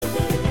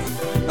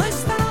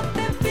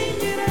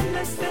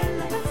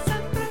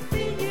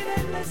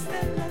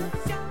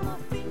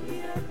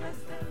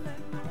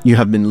You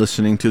have been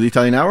listening to the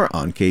Italian Hour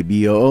on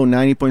KBOO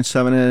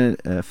 90.7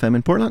 FM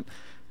in Portland.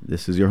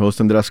 This is your host,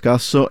 Andreas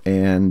Casso,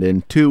 and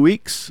in 2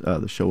 weeks,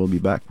 the show will be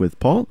back with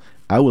Paul.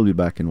 I will be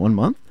back in 1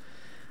 month.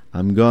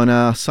 I'm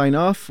gonna sign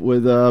off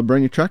with a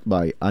brand new track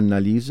by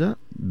Annalisa,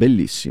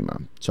 bellissima.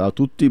 Ciao a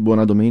tutti,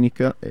 buona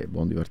domenica e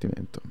buon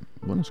divertimento.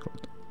 Buon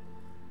ascolto.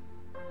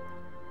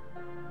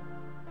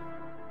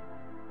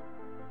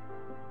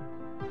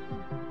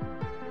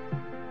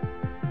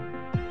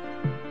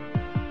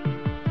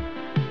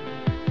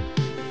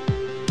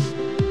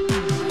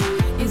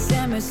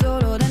 Insieme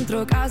solo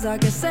dentro casa,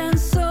 che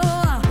senso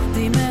ha?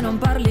 Di me non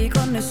parli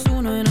con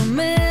nessuno e non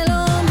me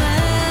lo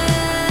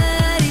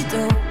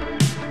merito.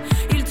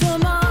 Il tuo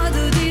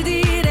modo di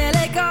dire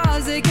le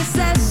cose, che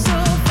sesso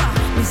fa?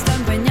 Mi sto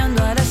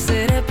impegnando ad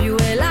essere più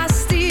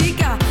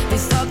elastica. Ti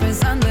sto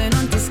pensando e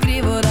non ti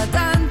scrivo da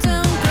tanto, è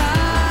un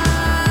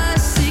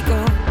classico.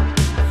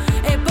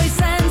 E poi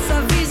senza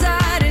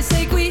avvisare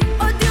sei qui.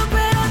 Oddio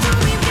però tu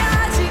mi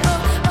piaci.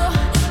 Oh oh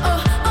oh,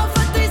 ho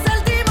fatto i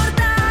salti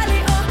mortali.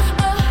 Oh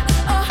oh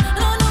oh,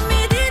 no non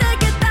mi dire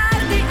che è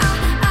tardi. Ah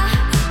ah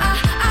ah,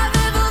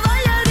 avevo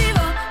voglia di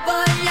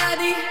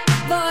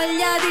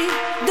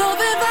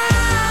dove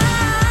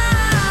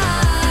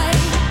vai?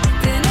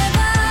 Te ne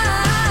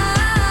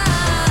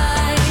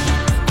vai.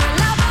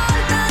 Quella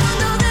volta non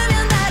dovevi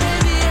andare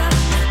via.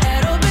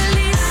 Ero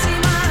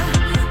bellissima,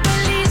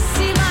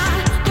 bellissima.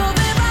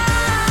 Dove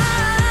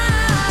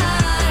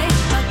vai?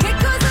 Ma che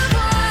cosa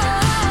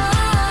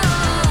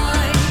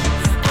vuoi?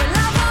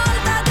 Quella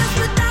volta ti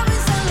aspettavo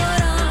in Saint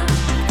Laurent.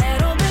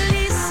 Ero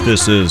bellissima.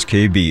 This is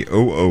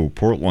KBOO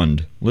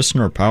Portland,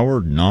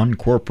 listener-powered,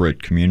 non-corporate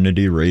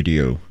community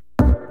radio.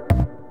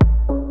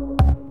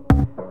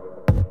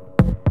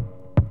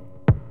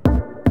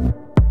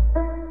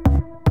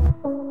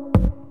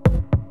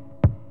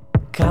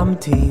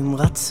 קמתי עם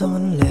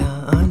רצון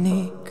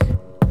להעניק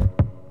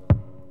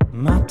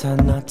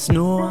מתנה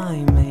צנועה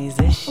עם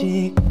איזה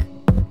שיק.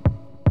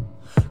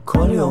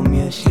 כל יום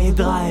יש לי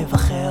דרייב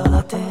אחר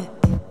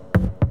לתת,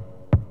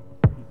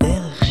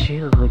 דרך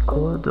שיר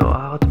ריקוד או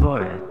ארט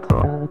בועט.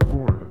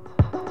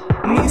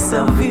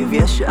 מסביב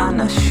יש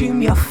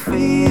אנשים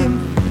יפים,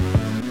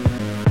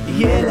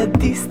 ילד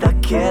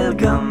תסתכל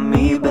גם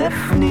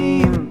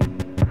מבפנים.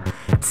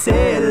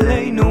 צא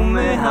אלינו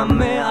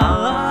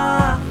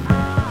מהמערה,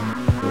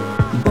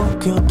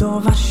 בוקר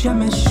טוב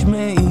השמש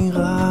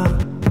מאירה.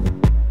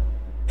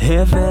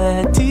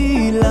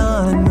 הבאתי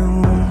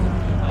לנו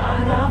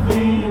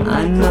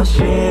אנא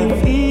שב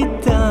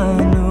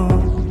איתנו,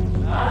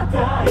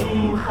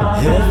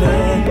 הבאתי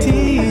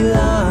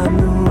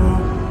לנו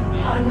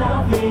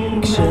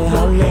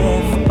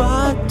כשהלב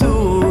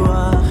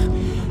פתוח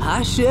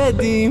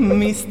השדים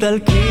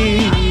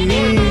מסתלקים,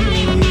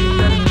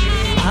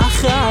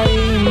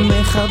 החיים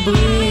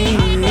מחברים.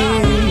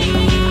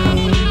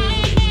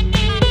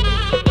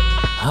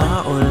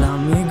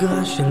 העולם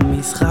מגרש של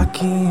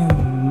משחקים,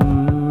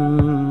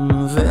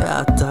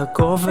 ואתה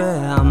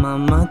קובע מה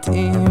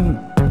מתאים.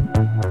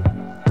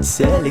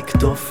 צא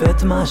לקטוף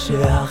את מה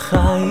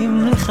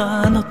שהחיים לך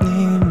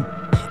נותנים,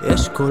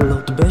 יש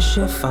קולות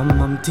בשפע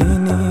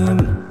ממתינים.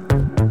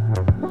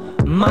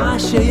 מה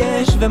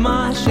שיש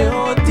ומה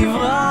שעוד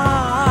תברא,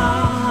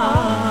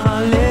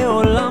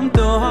 לעולם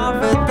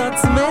תאהב את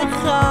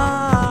עצמך.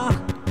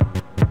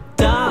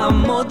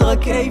 תעמוד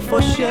רק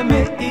איפה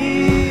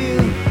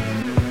שמאיר,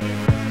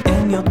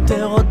 אין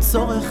יותר עוד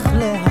צורך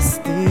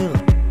להסתיר.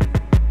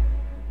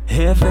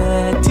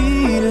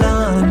 הבאתי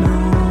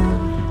לנו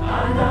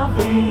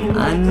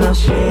אנא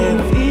שב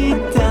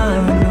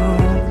איתנו,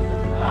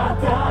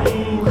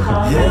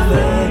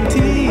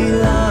 הבאתי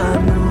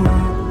לנו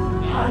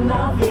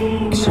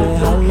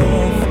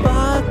כשהלב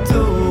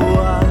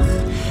פתוח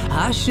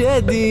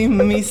השדים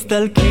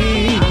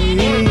מסתלקים,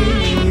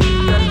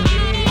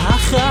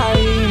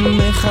 החיים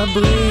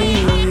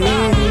מחברים.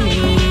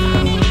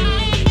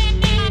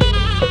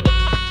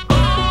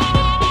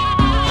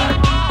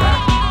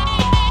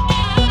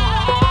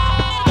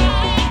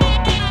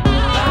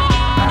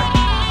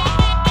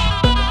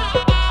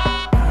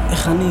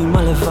 איך אני עם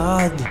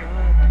הלבד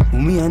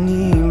ומי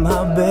אני עם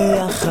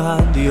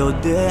הביחד,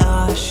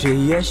 יודע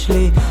שיש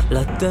לי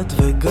לתת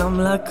וגם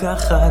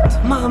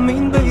לקחת.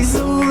 מאמין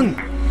באיזון,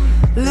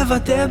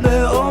 לבטא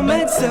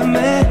באומץ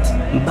אמת,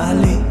 בא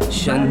לי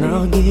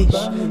שנרגיש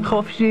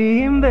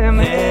חופשיים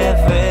באמת.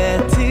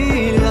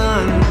 הבאתי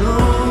לנו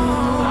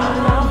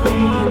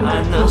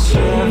אנא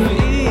שב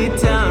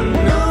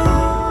איתנו,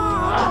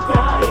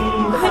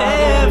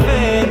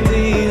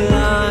 הבאתי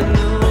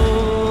לנו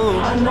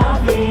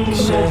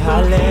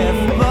כשהלב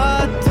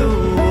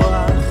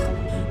פתוח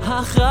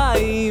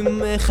החיים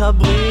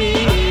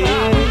מחברים,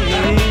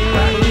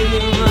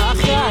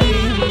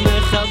 החיים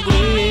מחברים.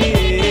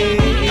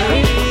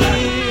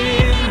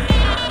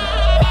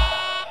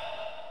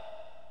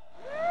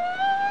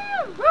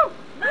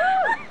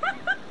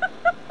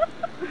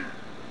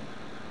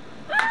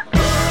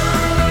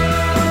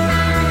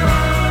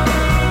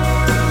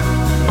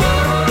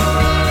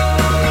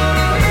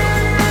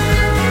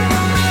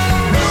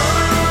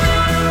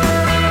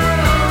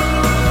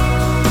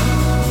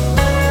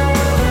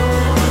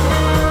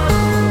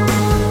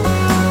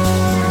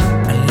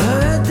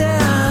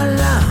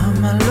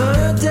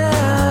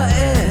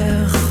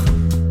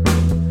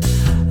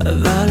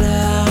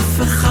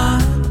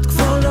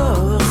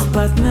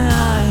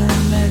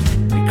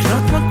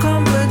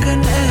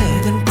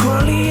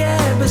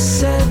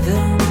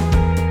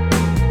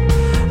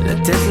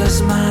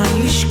 הזמן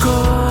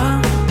לשקוע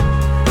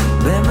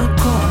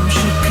במקום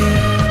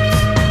שקט.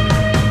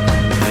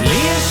 ולי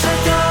יש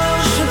את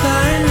האור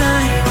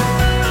שבעיניים,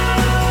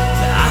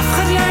 ואף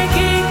אחד לא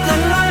יגיד אתה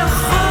לא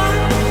יכול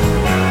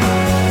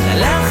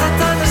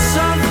ללכת עד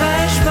הסוף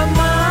ואש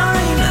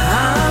במים,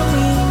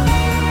 להאמין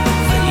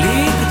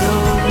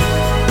ולגדול.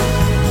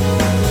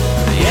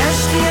 ויש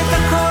לי את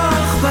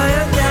הכוח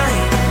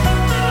בידיים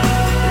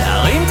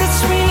להרים את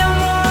עצמי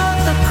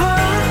למרות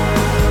הכל,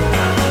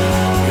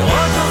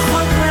 לראות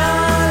רחוק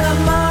מעל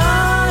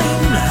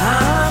המים,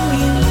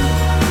 להאמין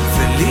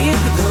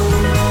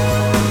ולגדול.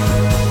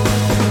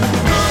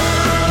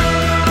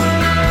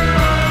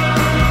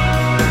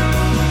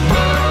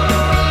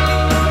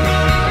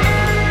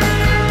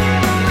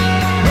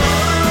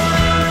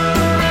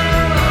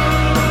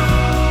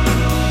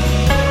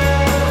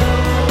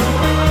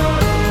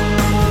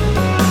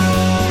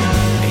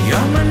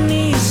 היום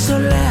אני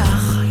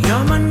סולח,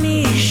 היום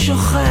אני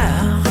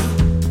שוכח,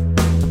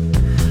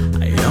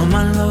 היום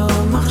אני לא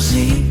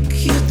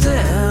מחזיק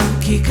יותר,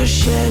 כי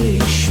קשה לי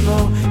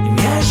לשמור. אם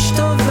יש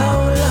טוב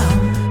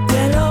בעולם,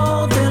 תן לו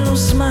אור, תן לו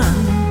זמן,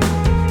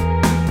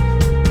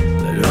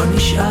 ולא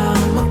נשאר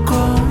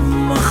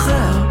מקום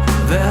אחר,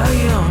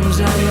 והיום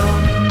זה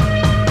היום.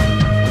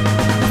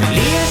 ולי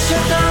יש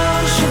את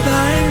האור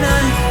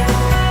שבעיניים,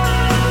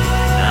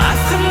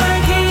 אף אחד לא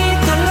יגיד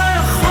אתה לא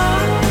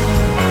יכול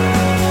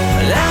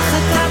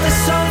ללכת עד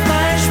הסוף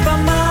באש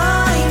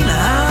במים,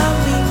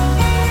 להאמין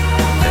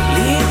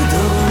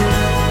ולגדול.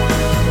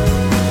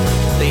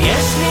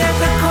 ויש לי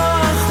את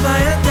הכוח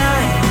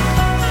בידיים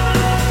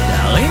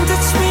להרים את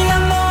עצמי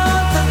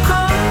למרות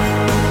הכל,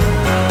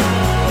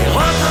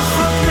 לראות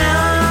רחוק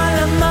מעל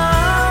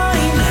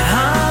המים,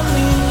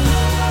 להאמין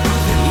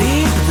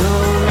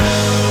ולגדול.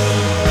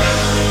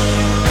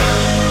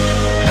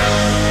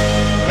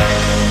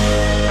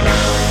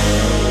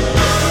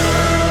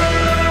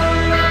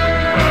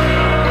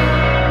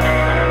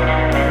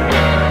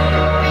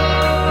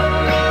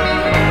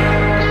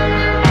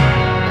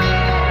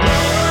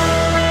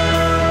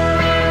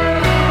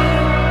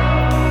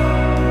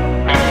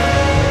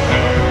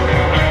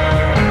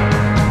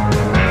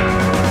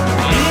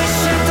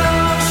 יש את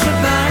האור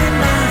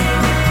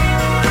שבעיניים,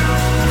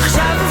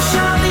 עכשיו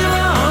אפשר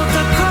לראות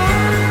הכל.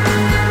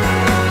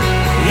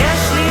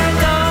 יש לי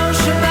את האור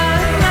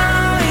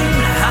שבעיניים,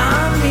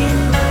 להאמין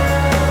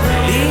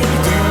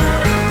ולגדול.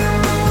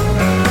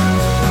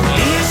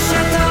 יש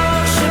את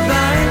האור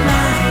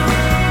שבעיניים,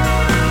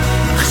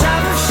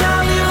 עכשיו אפשר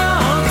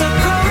לראות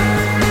הכל.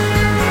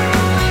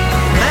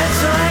 באמת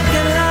זועק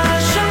אל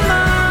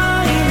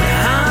השמיים,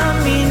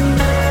 להאמין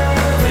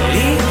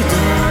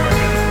ולגדול.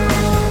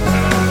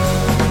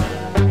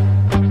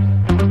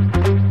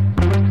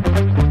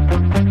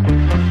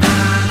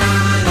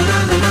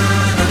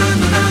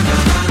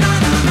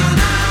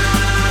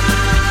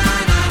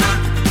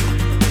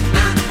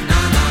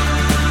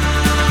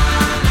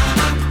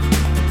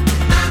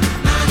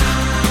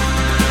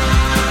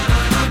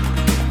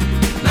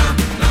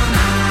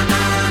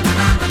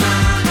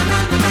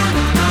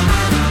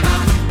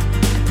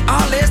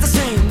 All is the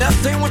same,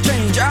 nothing will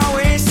change,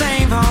 always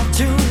same hard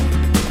tune.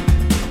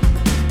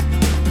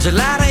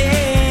 July the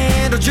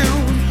end of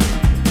June,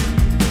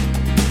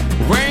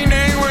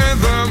 raining with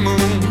the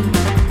moon.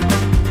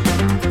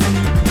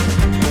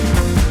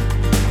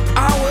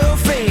 I will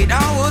fade,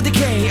 I will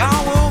decay, I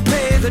will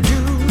pay the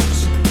dues.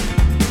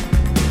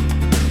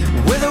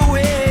 With or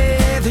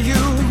with the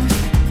youth,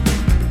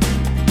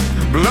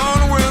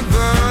 blown with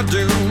the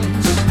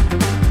dunes.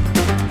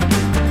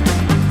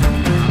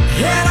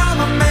 Yet all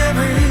my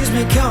memories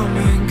may come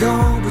and go,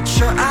 but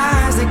your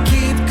eyes, they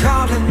keep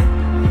calling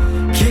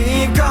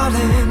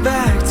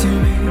back to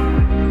me.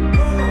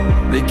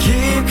 They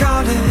keep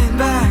calling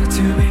back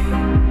to me.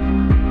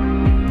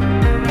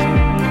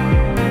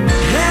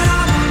 Yet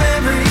all my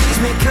memories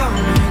may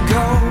come and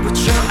go, but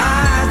your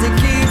eyes, they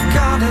keep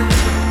calling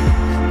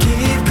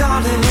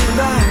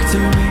back to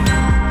me.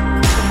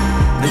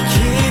 They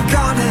keep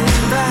calling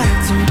back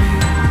to me.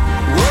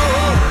 Whoa.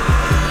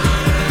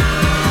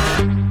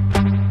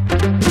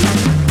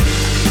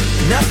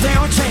 Nothing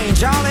will change,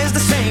 all is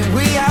the same.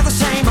 We are the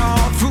same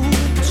old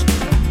fools,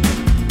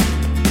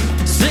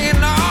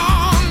 singing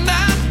on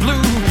that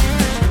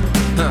blues,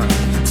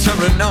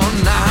 tumbling on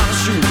our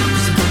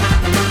shoes.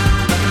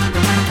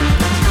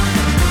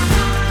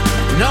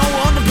 No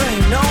one to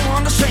blame, no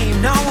one to shame,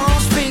 no one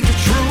to speak the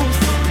truth.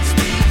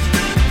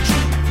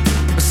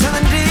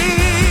 Something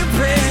deep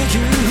in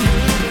you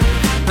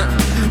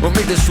will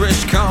make this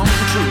wish come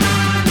true.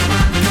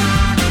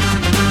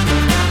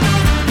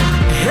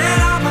 And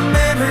all my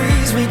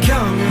memories may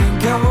come and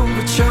go,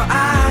 but your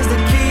eyes,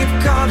 they keep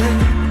calling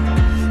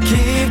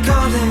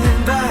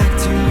back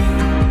to me.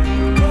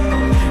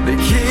 They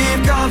keep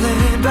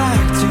calling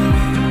back to me.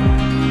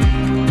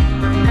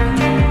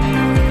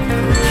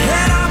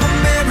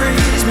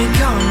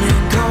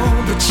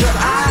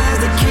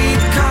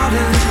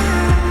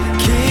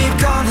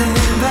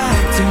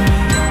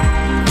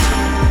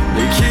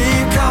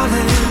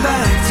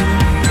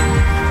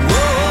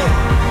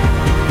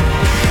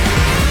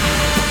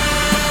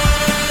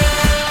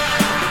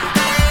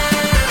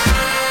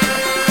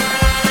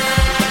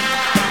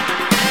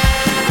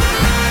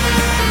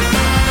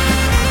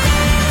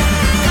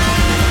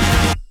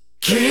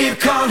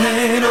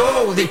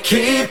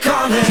 keep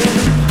calling,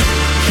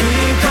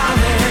 keep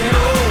calling,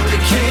 oh,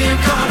 they keep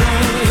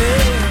calling,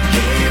 yeah.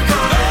 Keep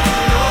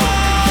calling, oh,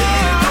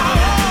 keep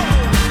calling,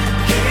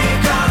 keep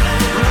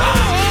calling,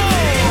 oh,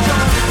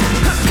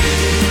 keep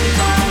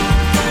calling.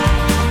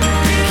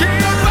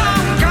 Keep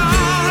on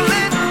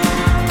calling,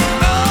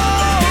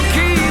 oh,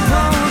 keep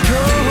on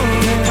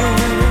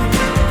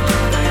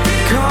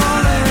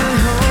calling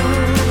home.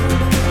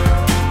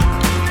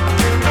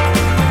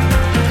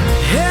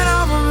 And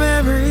all my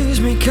memories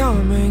may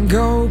come and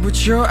go, but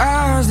your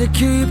eyes, they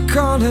keep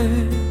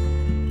calling,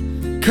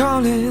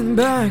 calling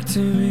back to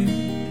me.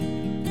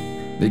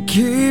 They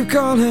keep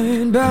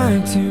calling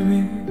back to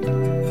me.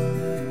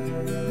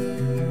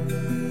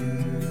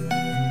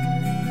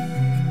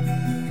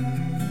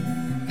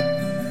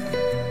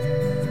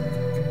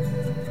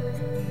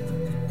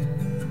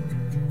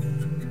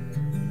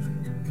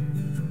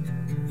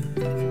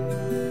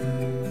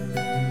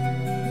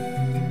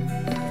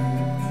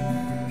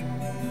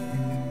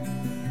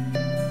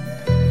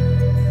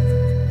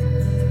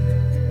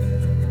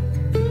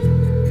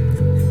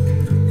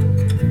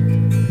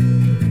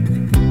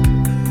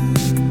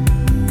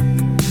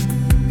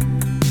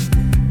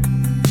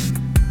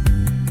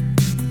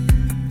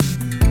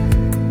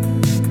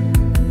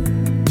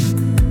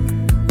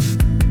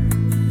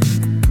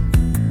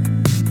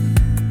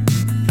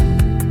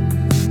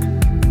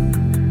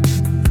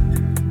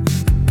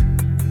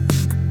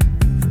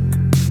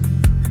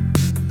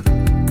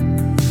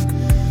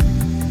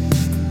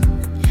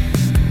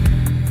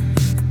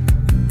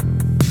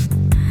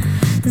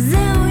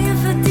 זהו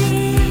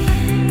יפתי,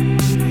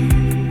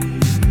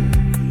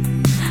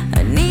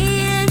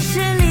 אני את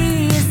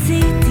שלי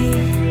עשיתי,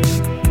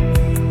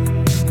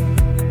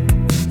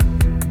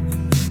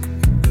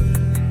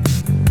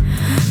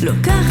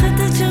 לוקחת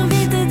את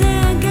שרביט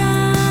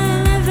הדאגה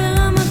אל עבר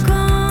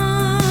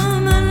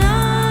המקום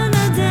הלא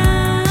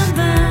נודע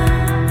בה.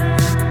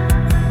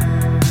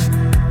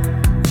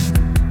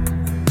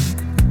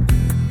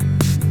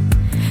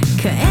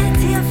 כעת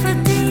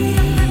יפתי,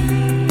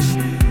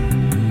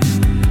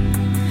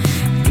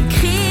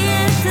 תקחי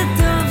את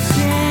הטוב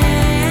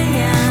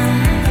שהיה,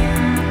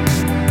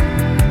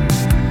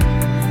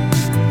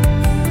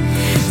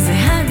 זה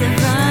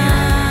הדבר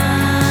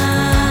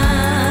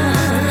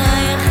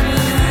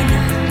היחיד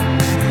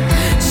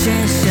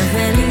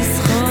ששווה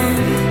לסחוב.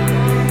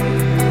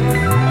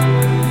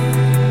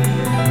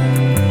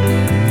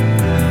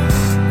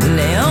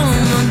 לאור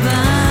מבט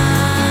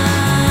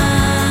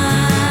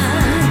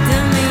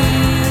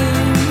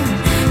תמים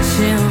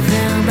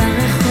שעובר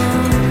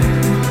ברחוב,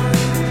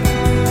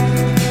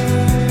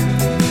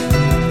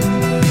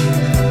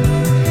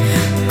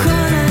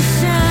 כל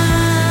השאר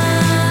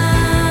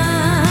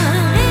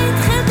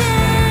יתחדש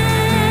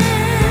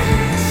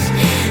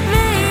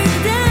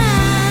ויגדל,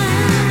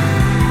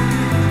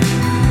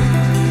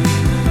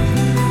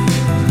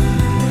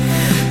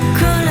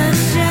 כל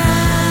השאר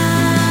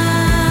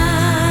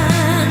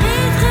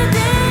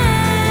יתחדש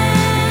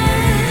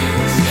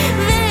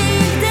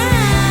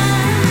ויגדל,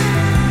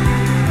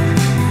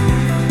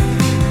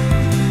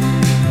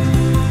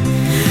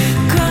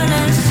 כל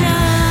השאר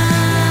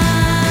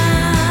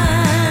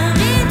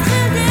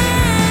יתחדש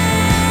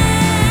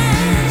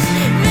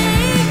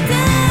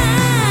ויגדל.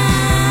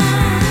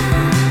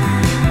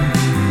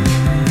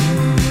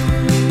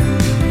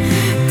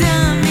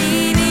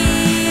 תאמיני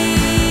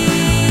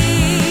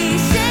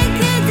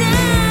שכדאי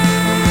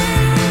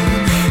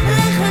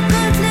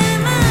לחכות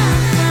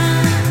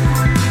למחר,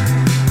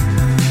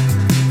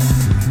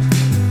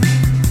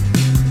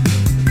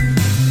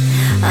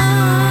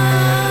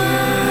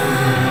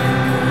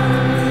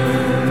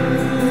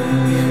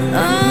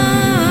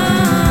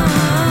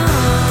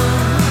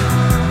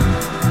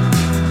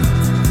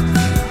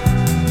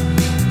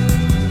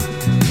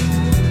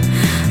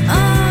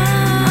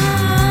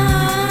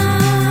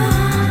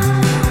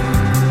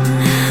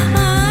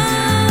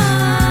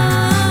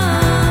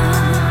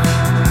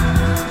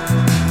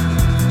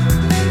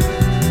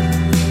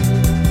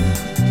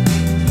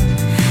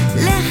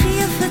 לכי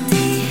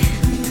יפתי,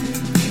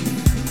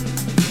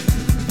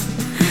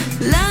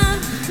 לך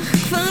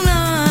כבר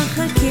לא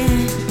אחכה,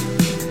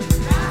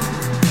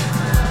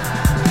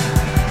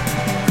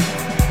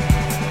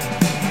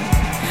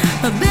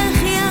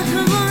 הבכי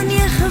האחרון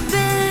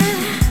יחבר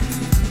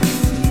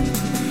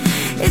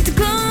את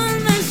כל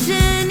מה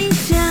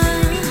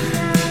שנשאר,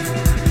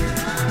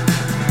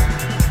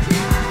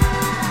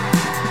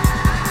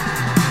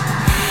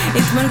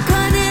 את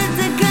מלכודת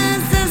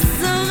הכעס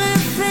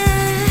השורפת,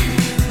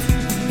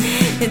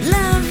 את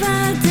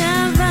להבת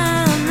העבר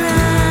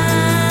המלטפת,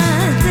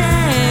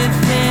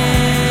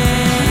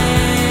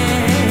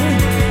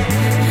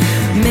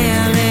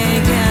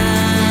 מהרגע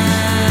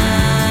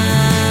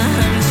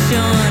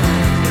הראשון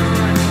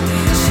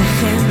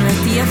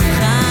שחמלתי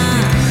הפכה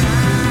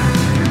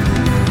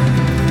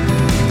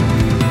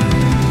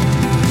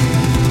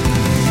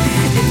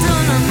את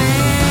עולמך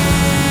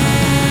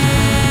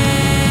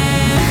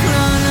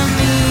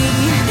לעולמי.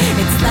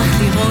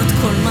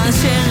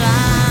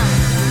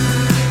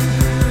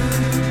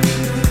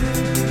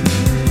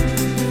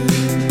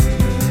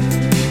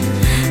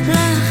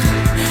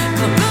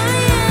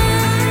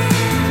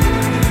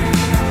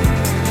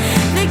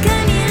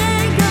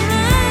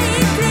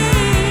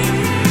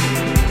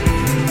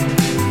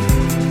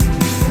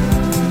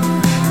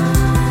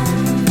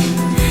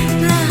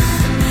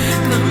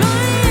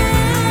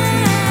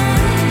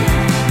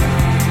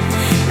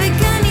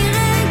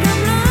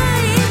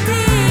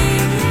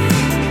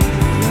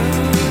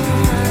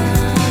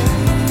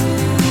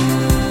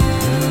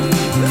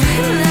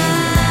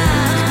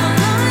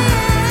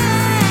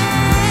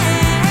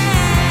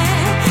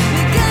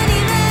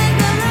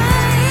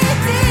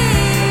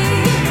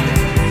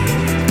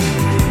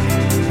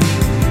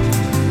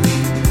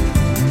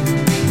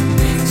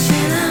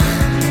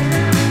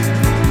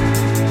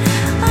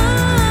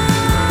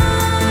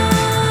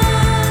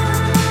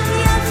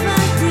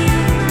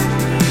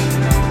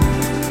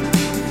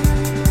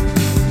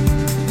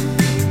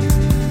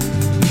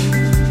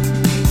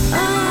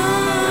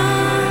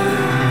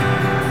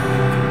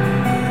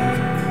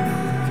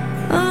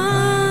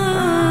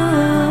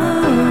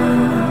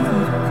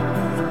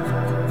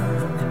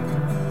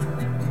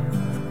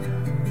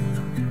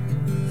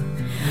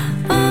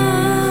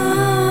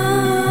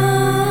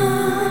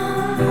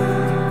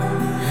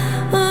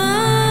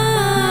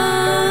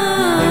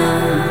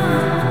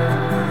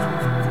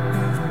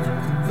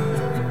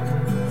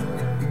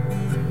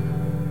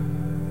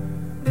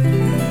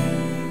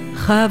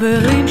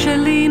 חברים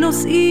שלי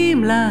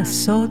נוסעים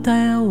לעשות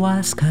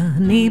איוואסקה,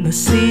 אני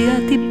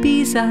בסיאט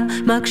איביזה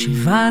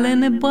מקשיבה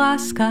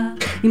לנברסקה,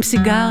 עם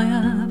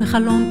סיגריה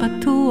וחלון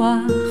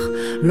פתוח,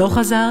 לא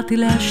חזרתי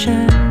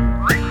לעשן.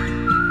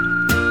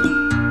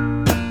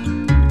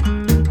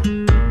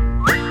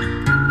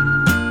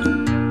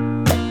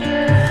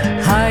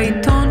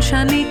 העיתון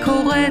שאני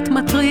קוראת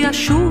מטריע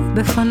שוב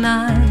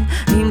בפניי,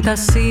 אם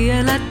תעשי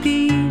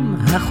ילדים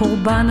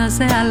החורבן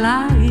הזה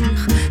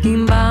עלייך,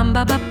 עם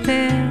במבה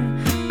בפה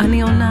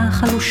אני עונה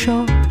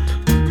חלושות,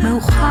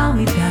 מאוחר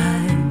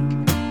מדי.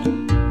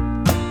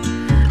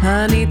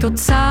 אני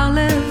תוצר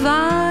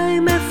לוואי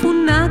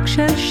מפונק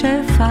של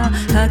שפע,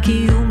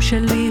 הקיום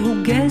שלי הוא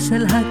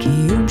גזל,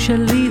 הקיום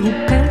שלי הוא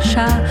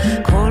פשע,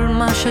 כל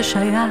מה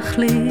ששייך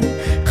לי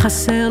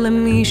חסר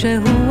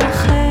למישהו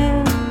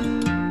אחר.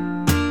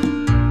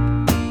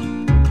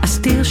 אז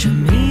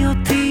תרשמי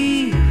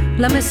אותי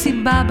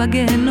למסיבה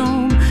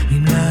בגיהנום,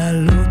 אם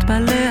לעלות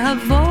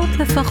בלהבות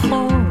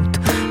לפחות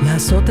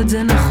לעשות את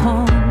זה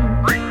נכון.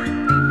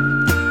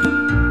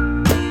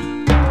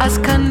 אז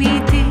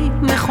קניתי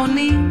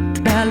מכונית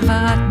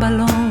בהלוואת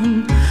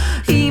בלון,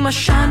 עם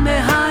עשן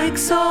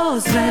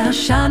מהאקסוס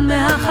ועשן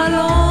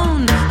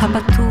מהחלון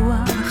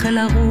הפתוח אל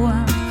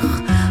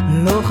הרוח,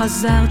 לא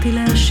חזרתי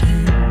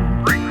לעשן.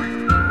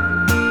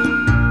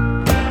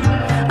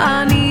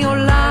 אני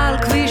עולה על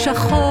כביש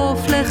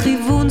החוף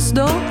לכיוון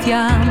שדות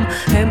ים,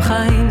 הם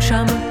חיים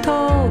שם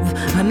טוב,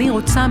 אני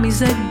רוצה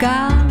מזה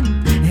גם,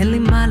 אין לי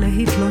מה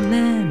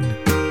להתלונן,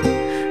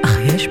 אך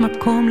יש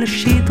מקום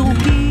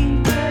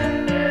לשדרוגים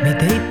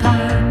מדי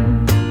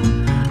פעם.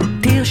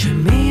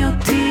 תרשמי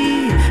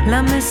אותי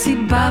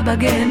למסיבה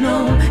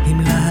בגיהנום,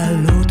 אם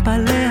לעלות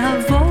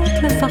בלהבות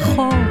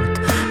לפחות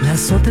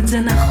לעשות את זה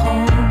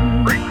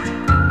נכון.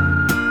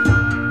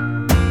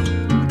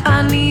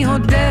 אני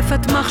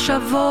הודפת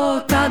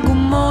מחשבות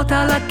עגומות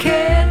על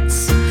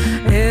הקץ,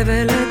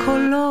 אבל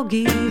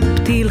אקולוגי,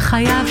 פתיל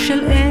חייו של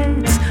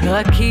עץ,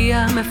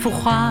 רקיע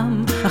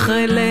מפוחם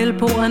אחרי ליל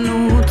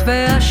פורענות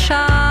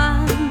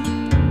ועשן.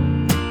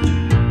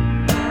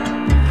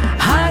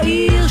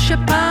 העיר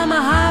שפעם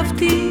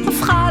אהבתי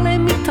הפכה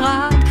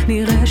למטרד,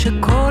 נראה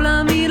שכל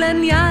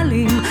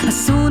המילניאלים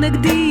עשו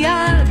נגדי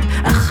יד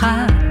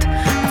אחת,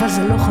 אבל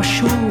זה לא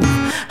חשוב,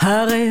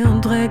 הרי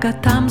עוד רגע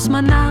תם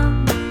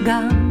זמנם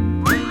גם.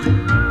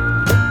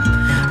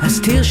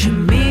 אז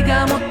תרשמי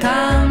גם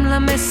אותם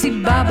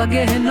למסיבה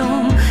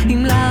בגיהנום,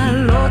 אם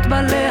לעלות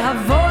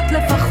בלהבות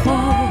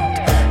לפחות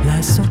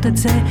לעשות את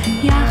זה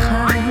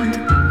יחד.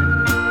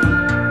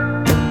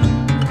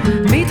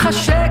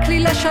 מתחשק לי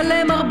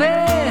לשלם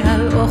הרבה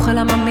על אוכל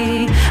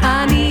עממי,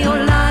 אני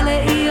עולה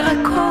לעיר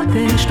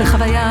הקודש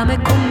לחוויה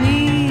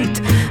מקומית,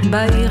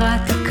 בעיר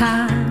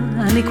העתיקה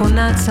אני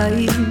קונה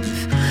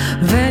צעיף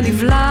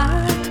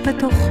ונבלעת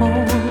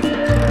בתוכו.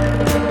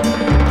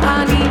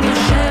 אני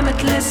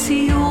נרשמת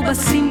לסיור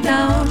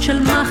בסמטאות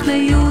של מחנה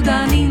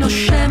יהודה, אני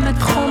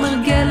נושמת חומר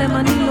גלם,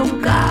 אני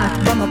לוגעת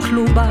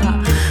במקלובה,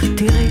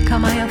 תראי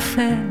כמה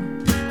יפה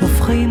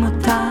הופכים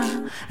אותה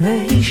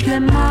והיא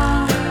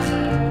שלמה.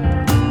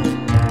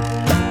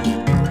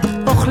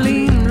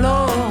 אוכלים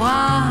לא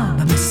רע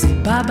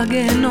במסיבה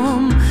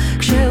בגיהנום,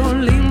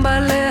 כשעולים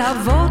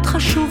בלהבות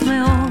חשוב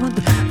מאוד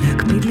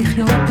להקפיד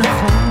לחיות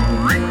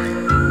נכון.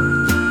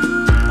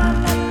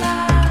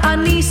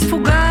 אני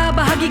ספוגה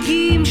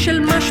בהגיגים של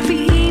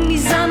משפיעים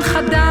מזן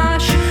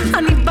חדש,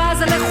 אני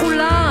בזה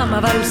לכולם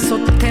אבל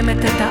סותמת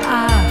את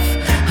האף,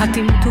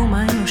 הטמטום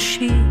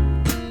האנושי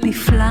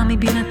נפלא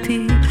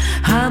מבינתי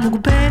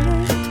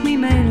המוגבלת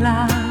ממילא.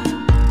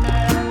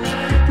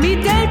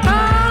 מדי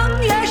פעם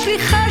יש לי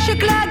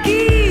חשק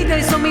להגיד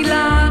איזו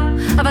מילה,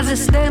 אבל זה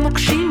שדה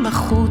מוקשים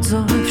בחוץ,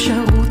 זו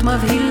אפשרות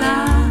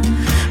מבהילה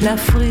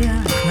להפריע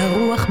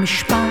לרוח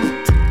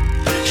משפט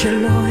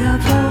שלא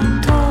יבוא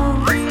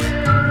טוב.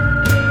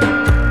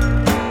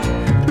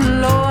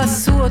 לא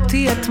עשו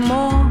אותי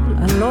אתמול,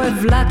 אני לא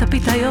אבלע את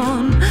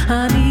הפיתיון,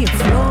 אני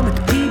אפלום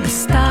את פי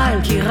בסטייל,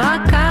 כי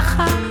רק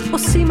ככה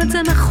עושים את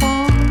זה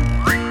נכון.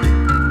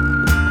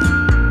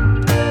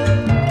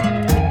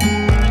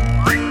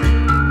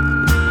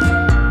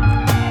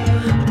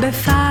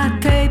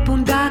 בפאתי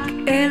פונדק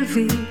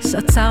אלוויס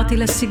עצרתי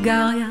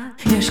לסיגריה,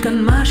 יש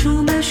כאן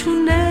משהו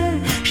משונה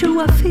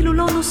שהוא אפילו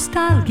לא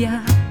נוסטלגיה.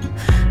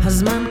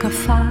 הזמן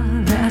קפא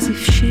ואז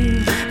הפשיר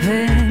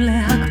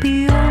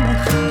ולהקפיא יום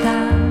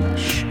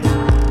מחדש.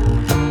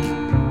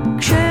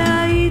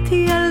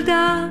 כשהייתי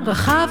ילדה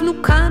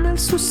רכבנו כאן על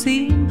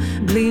סוסים,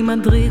 בלי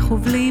מדריך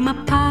ובלי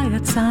מפה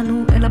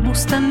יצאנו אל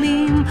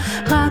הבוסתנים,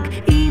 רק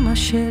אמא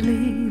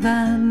שלי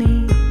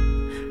ואני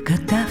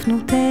גדפנו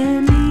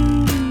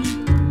תאנים.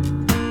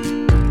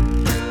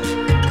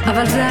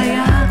 אבל זה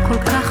היה כל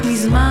כך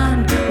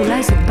מזמן,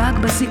 אולי זה באג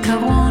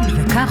בזיכרון,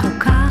 וכך או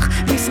כך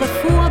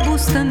נשרפו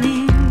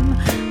הבוסתנים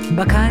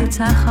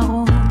בקיץ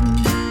האחרון.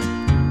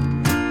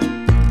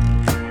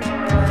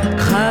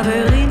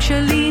 חברים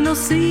שלי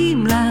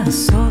נוסעים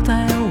לעשות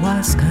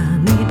איוואסקה,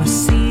 אני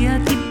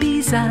בסיאט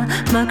איביזה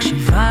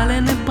מקשיבה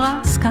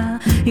לנברסקה,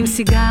 עם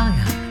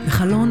סיגריה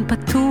בחלון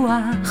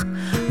פתוח,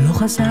 לא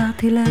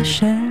חזרתי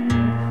לשם.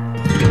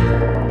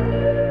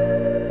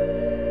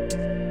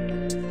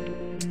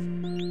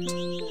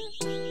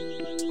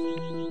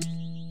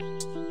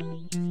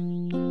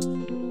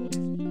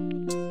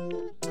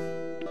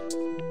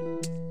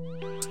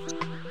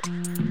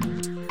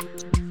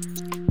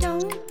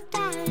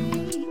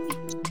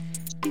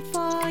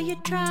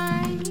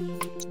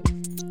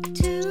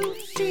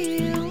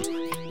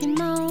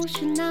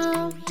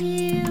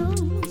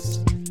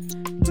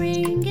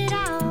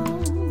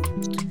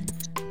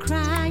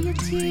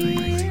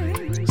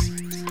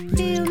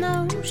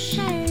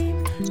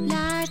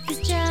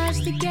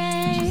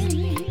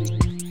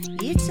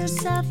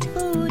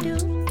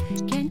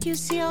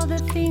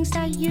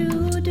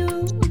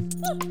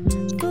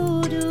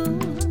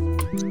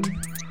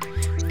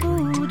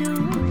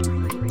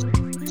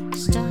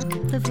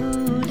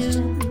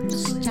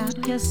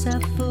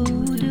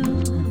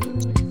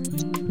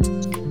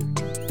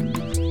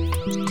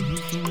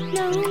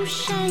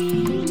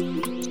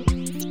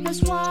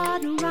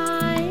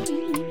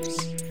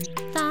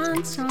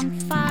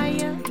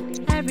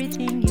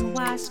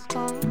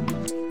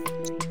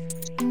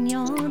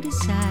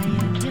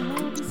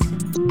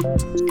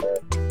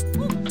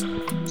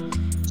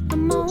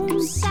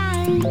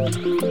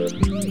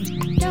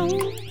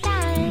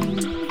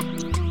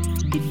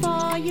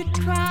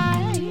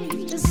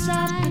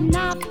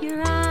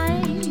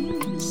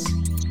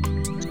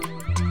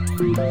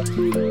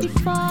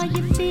 Before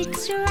you fix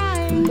your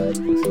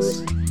eyes,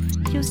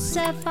 your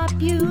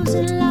self-abuse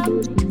and love,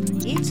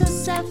 it's a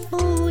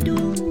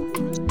self-voodoo.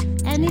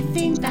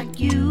 Anything that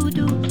you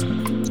do,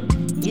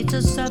 it's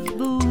a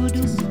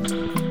self-voodoo.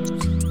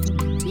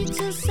 It's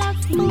a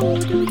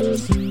self-voodoo.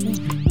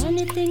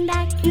 Anything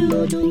that you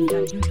do.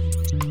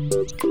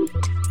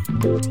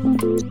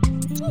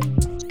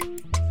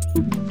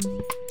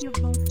 Your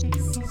vortex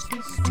is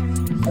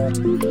restoring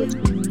through you.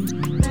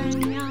 Burn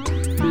your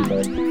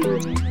fire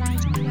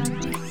like your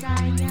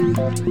desire.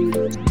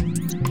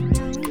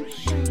 No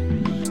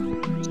shame,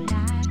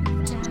 life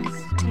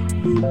just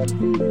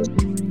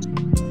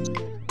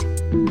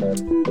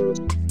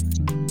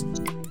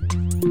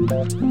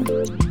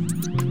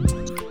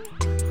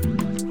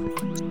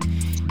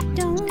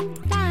don't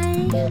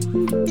die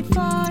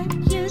before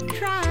you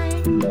try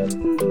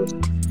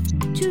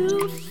to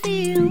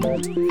feel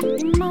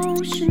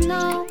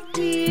emotional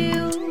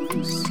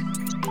feels.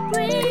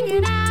 Bring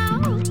it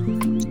out,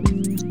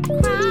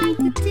 cry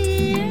the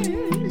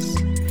tears,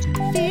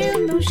 feel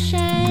no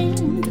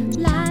shame.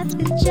 Life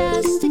is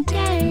just a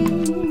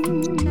game.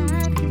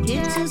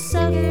 It's a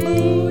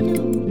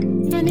self-voodoo.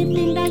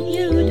 Anything that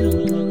you do,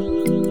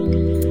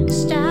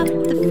 stop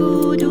the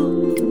voodoo.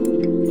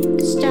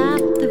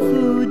 Stop the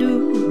voodoo.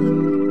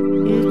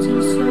 It's a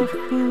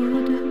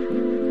self-voodoo.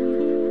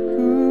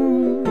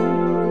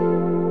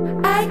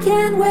 I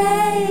can't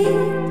wait,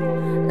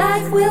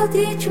 life will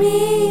teach me.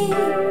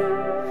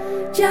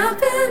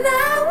 Jumping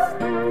out,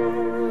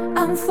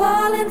 I'm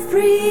falling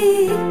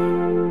free.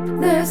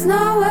 There's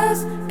no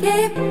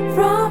escape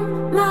from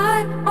my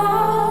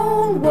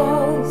own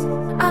walls.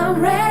 I'm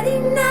ready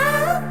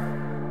now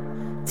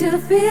to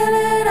feel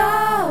it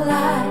all.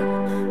 I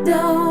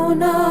don't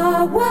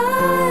know why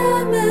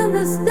I'm in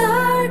this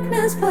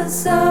darkness for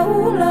so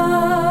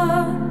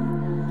long,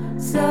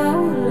 so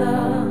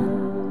long.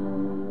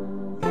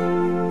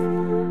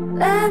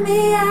 Let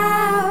me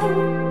out,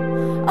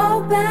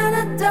 open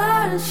a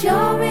door and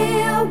show me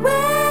a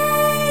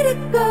way to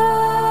go.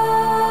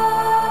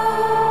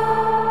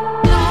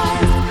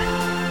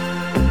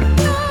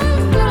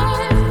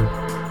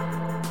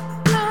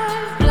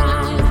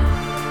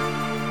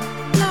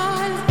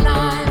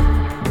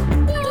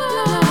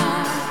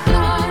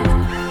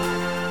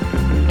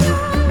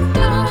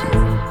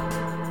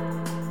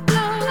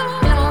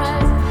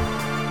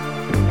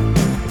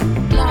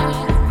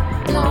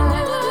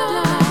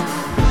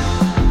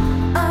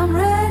 I'm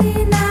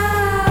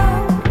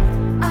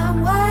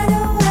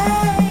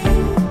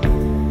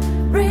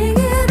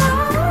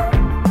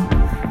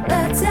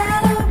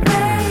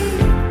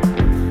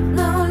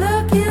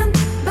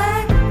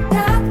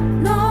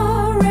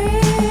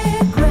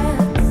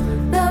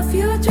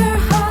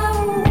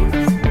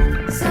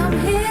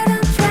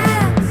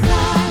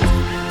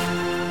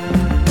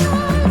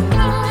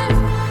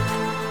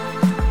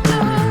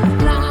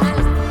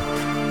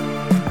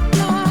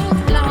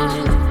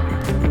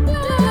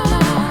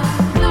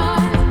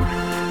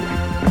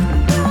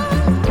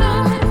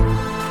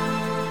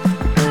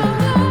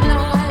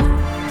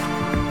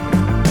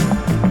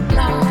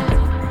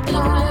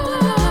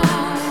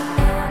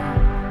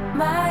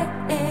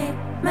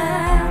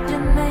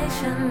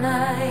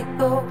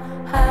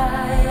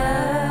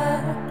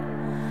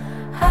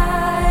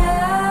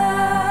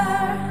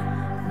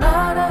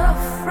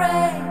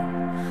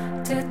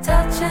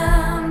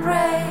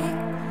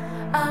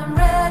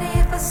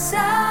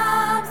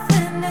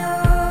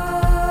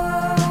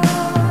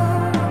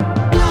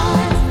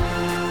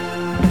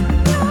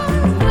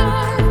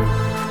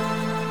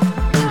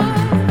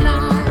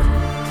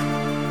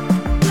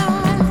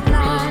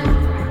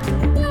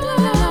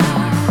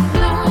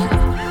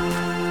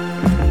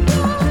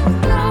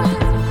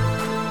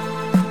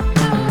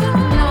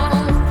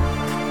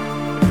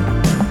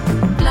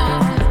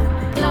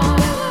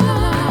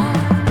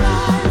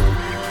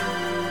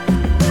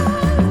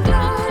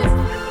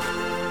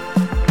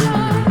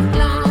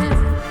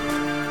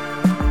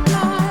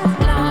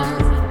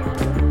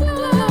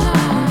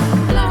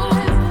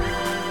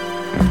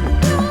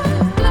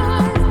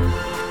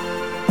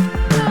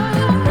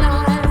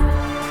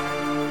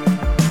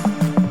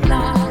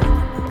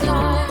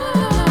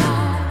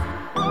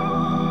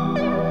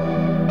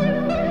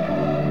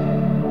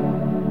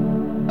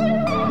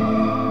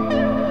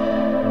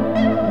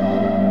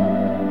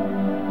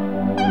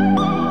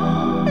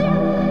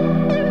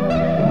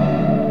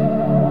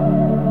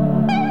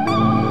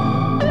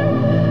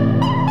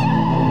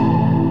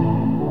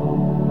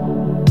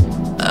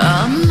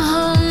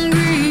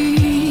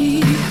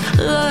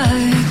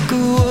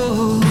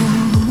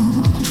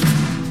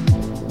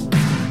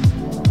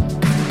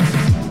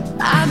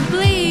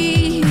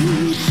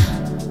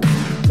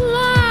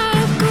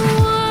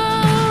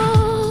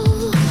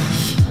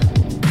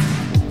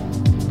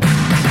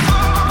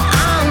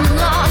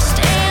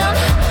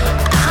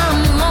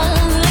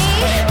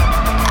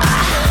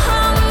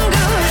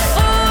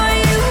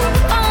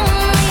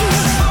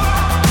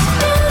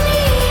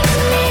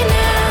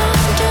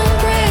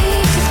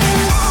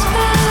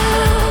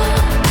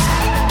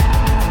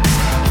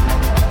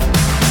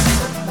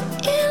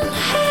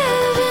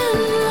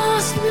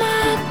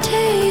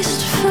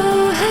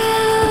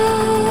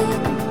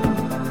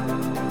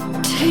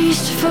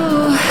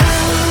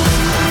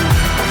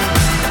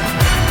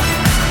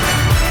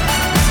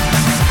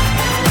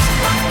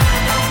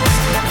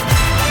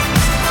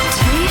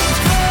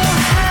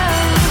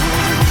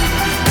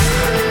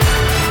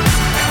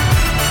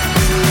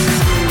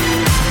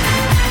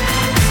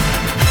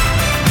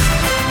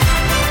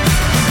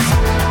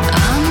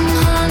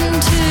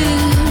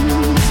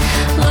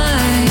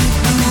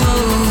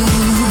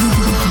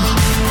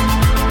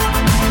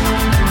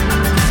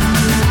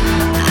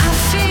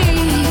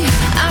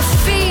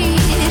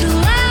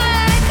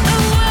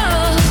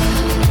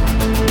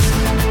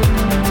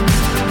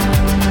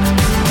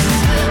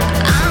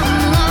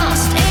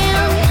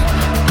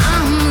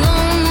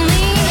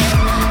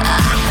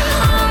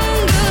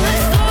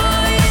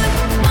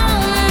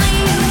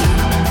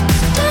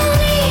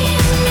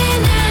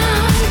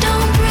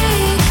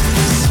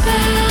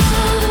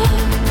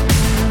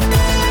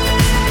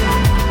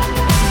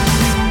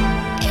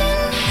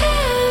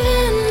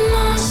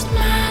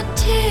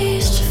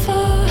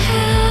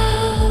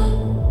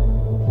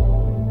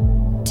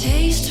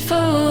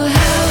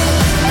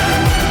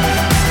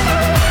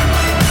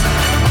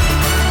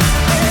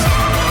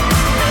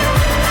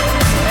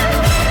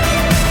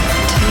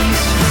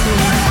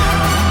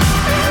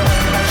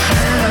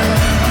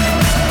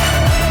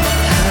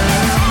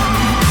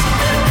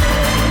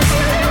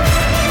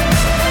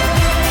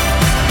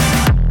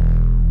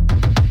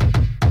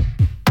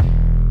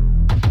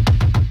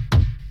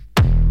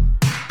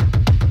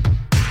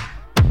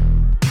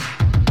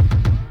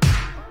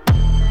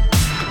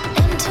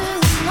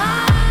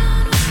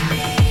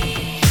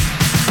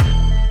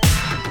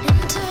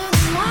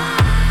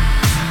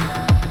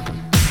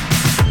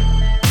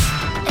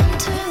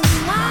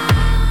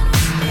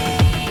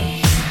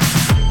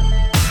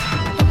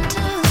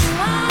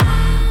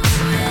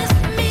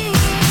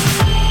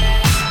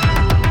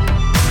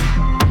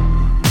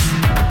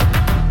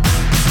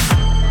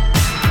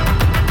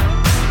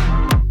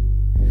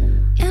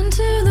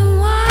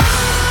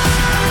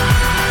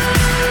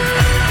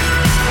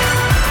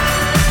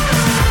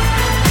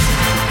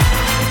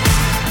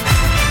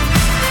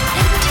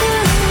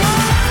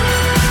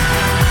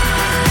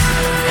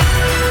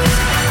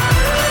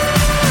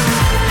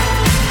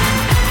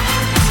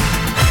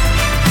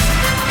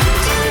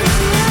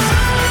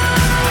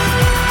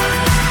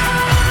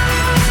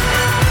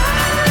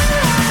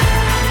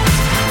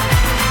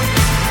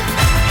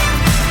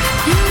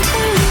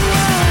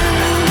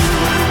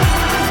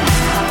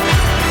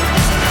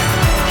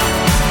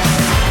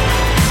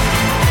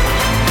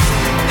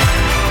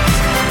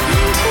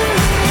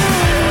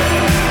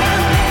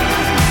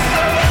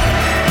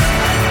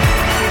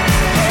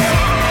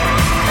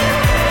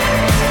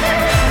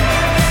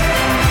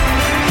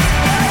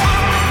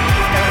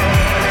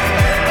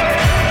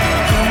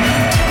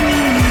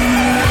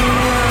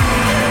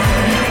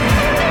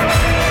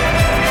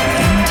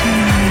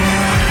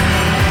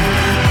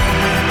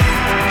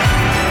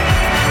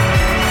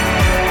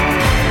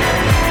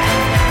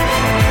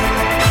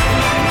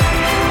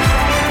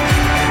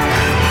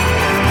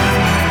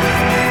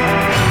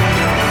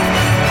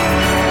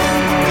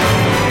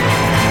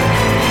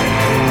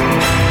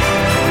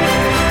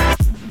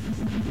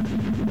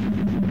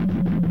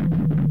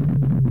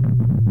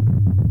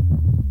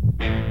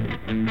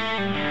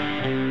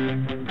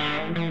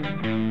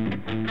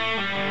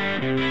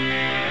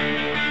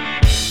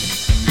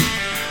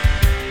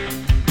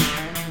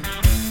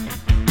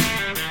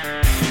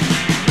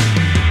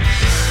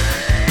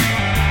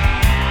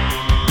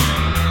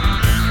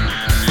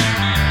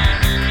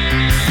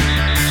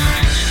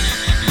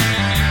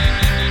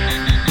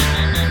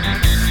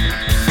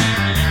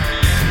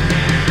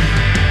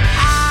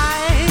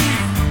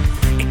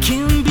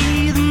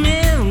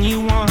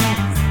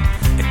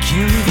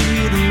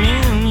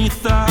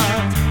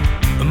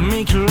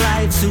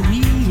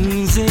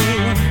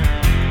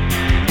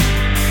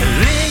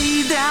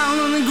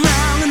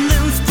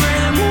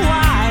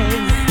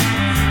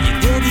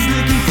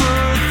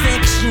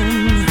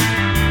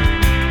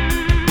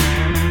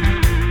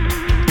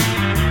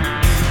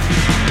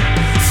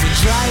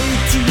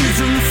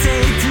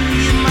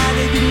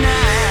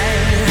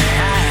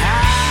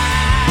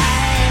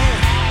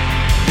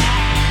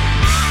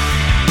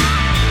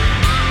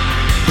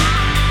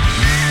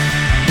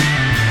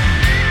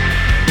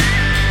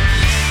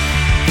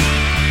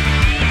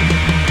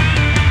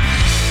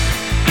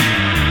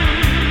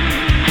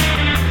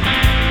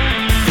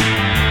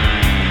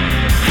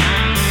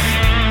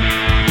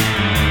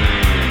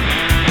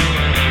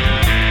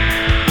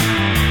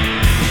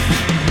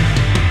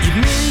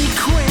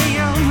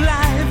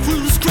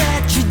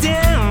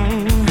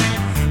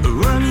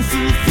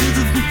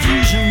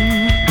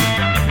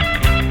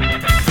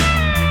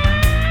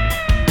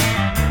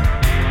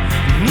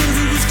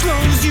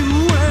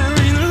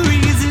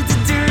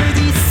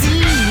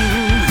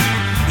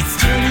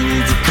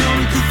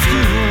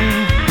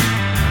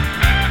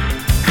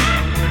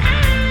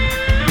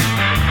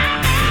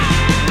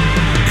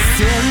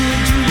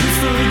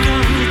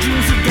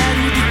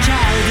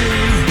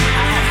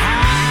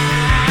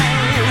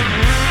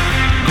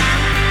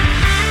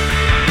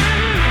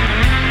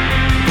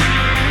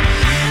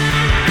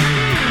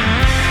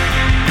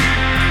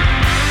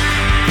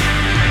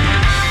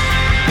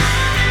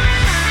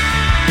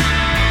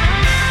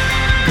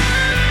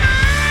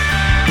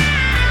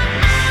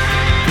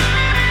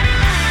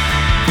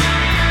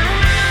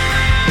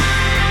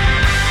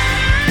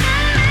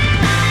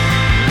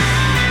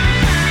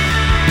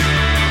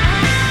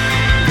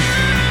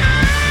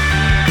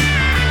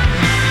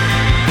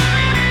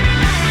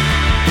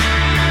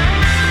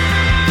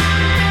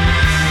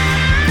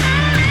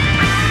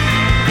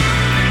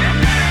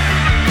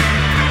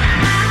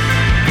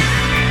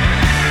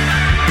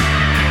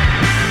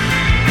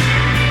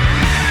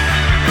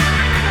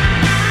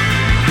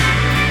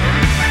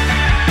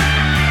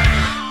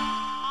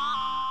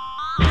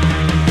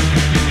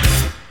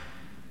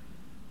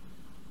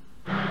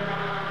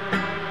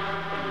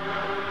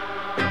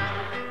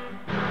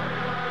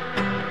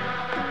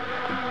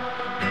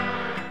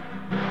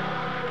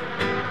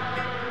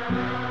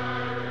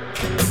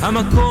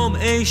המקום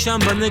אי שם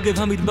בנגב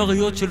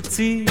המדבריות של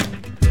צי,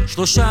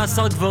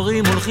 13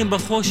 גברים הולכים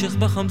בחושך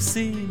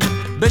בחמסין,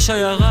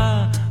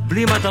 בשיירה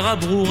בלי מטרה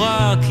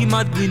ברורה,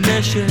 כמעט בלי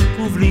נשק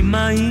ובלי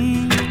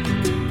מים.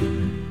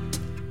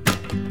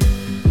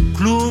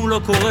 כלום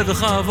לא קורה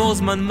וכעבור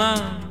זמן מה,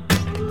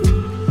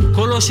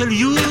 קולו של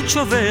יוד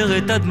שובר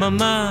את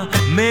הדממה,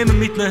 מם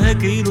מתנהג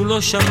כאילו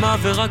לא שמע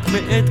ורק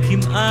מעט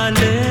כמעה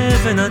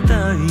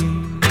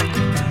לבינתיים.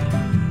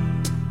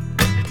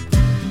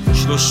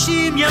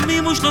 30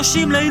 ימים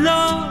ו30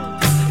 לילות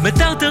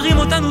מטרטרים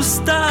אותנו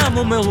סתם,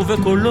 אומר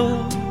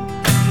ובקולו,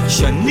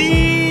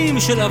 שנים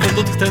של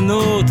עבודות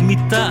קטנות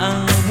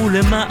מטעם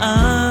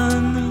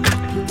ולמען.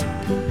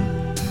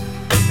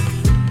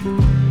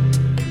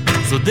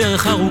 זאת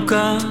דרך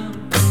ארוכה,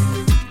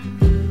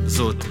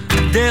 זאת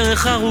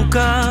דרך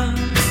ארוכה,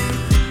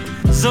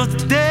 זאת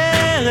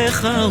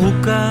דרך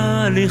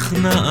ארוכה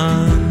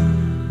לכנען.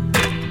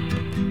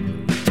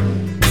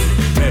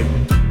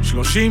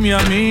 30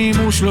 ימים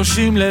ו30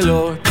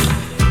 לילות,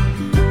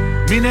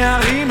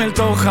 מנהרים אל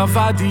תוך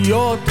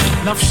הוואדיות,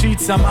 נפשי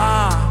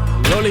צמאה,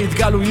 לא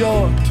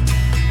להתגלויות,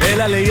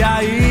 אלא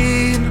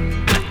ליין.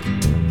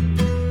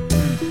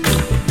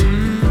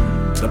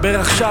 דבר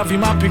עכשיו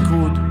עם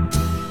הפיקוד,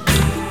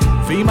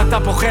 ואם אתה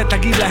פוחד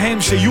תגיד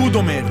להם שיוד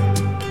אומר,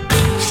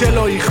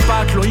 שלא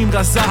אכפת לו אם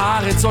רזה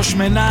הארץ או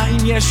שמנה, אם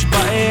יש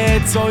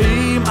בעץ או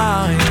עם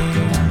עין.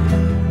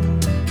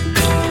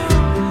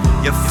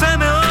 יפה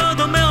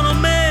מאוד אומר לו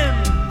מם,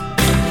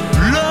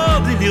 לא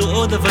בלי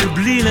לראות אבל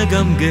בלי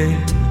לגמגם.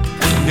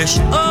 יש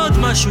עוד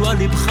משהו על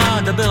לבך,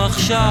 דבר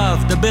עכשיו,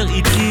 דבר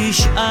איתי,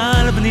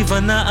 שאל בני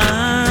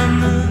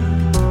ונען.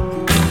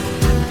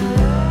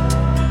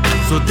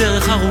 זו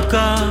דרך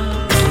ארוכה,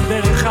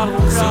 דרך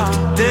ארוכה,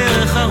 זאת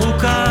דרך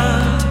ארוכה,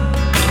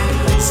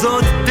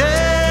 זאת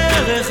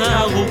דרך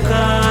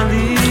ארוכה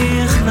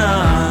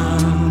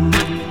נכנעת.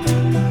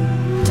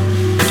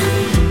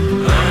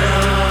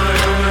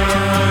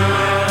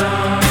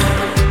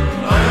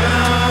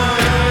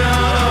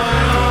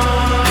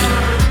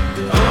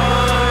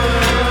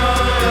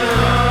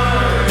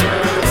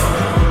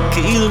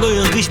 כאילו לא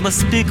ירגיש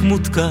מספיק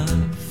מותקף,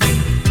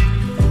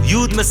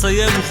 יוד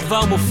מסיים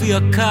וכבר מופיע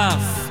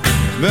כף,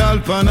 ועל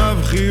פניו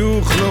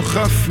חיוך לא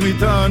חף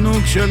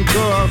מתענוג של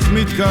כוח,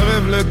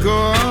 מתקרב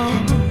לכוח.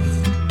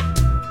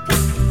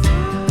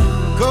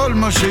 כל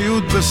מה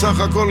שיוד בסך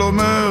הכל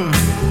אומר,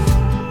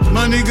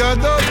 מנהיג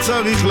גדול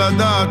צריך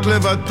לדעת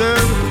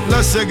לוותר,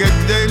 לסגת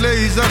כדי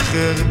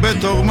להיזכר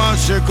בתור מה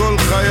שכל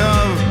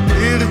חייו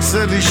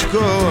ירצה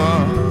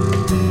לשכוח.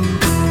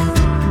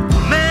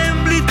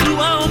 מהם בלי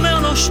תנועה אומר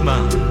לו שמע,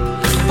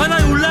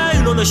 פניי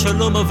אולי לא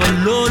לשלום אבל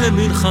לא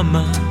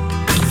למלחמה,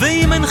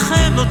 ואם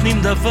אינכם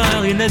נותנים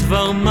דבר, הנה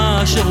דבר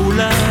מה אשר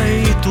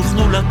אולי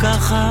תוכלו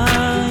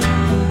לקחת.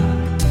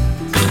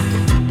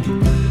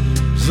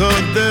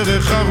 זאת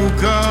דרך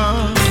ארוכה,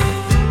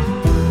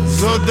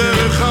 זאת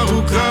דרך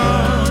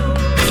ארוכה,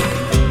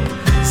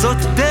 זאת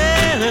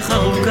דרך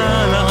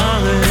ארוכה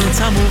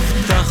לארץ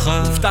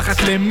המובטחת.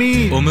 מובטחת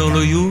למי? אומר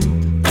לו יוד,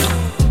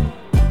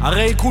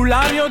 הרי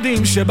כולם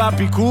יודעים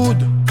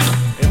שבפיקוד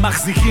הם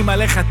מחזיקים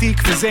עליך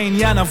תיק וזה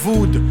עניין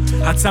אבוד,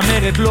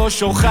 הצמרת לא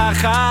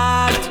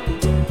שוכחת.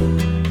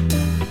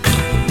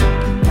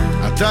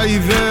 אתה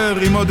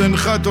עיוור אם עוד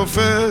אינך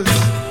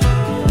תופס,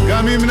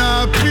 גם אם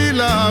נעפיל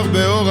להר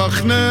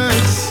באורח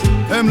נס,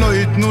 הם לא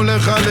ייתנו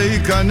לך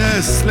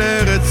להיכנס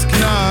לארץ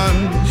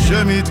כנען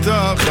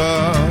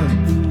שמתחת.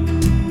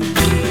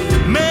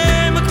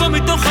 מהם כמו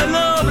מתוך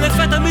חלום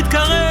לפתע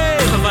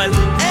מתקרב, אבל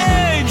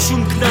אין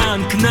שום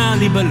כנען, כנען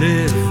לי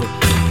בלב.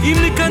 אם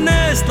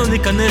ניכנס לא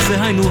ניכנס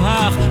זה היינו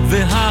הך,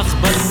 והך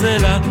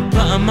בסלע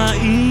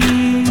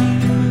פעמיים.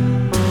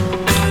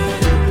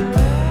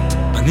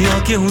 אני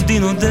רק יהודי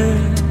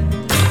נודד,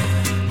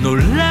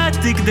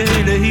 נולדתי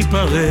כדי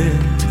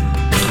להיפרד,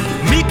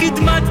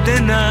 מקדמת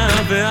דנה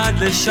ועד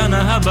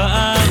לשנה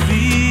הבאה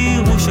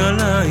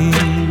בירושלים.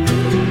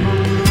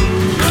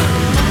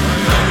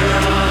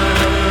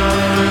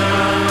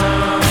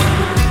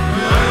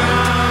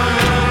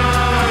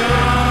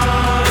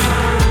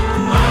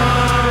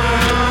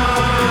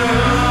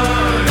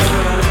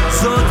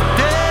 זאת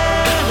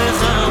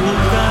דרך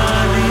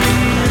ארוכה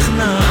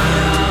נכנעת,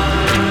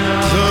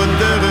 זאת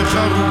דרך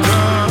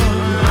ארוכה,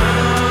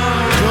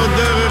 זאת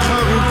דרך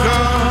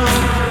ארוכה,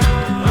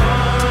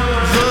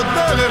 זאת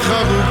דרך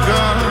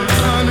ארוכה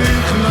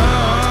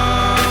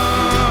נכנעת.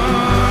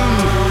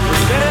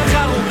 דרך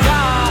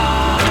ארוכה,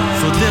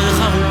 זאת דרך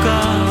ארוכה,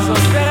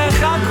 זאת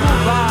דרך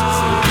הקרובה,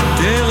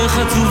 דרך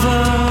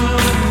עצובה,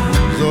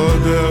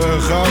 זאת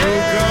דרך ארוכה.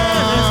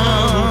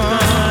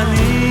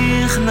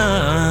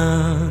 נכנעת.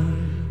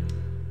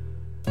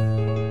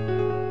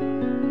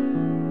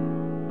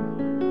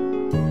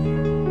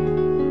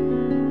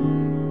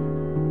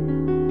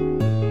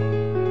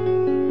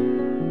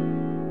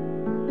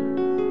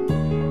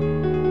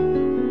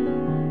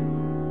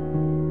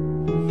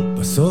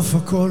 בסוף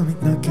הכל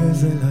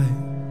מתנקז אליי,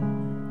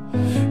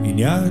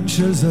 עניין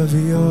של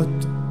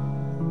זוויות,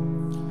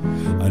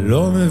 אני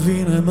לא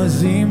מבין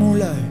רמזים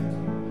אולי,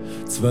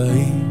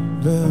 צבעים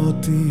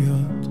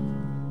ואותיות,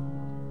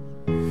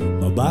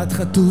 מבט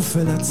חטוף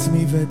אל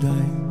עצמי ודי,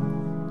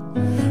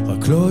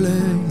 רק לא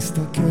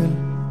להסתכל,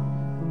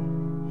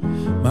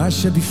 מה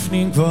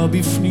שבפנים כבר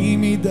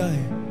בפנים מדי,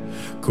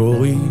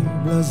 קוראים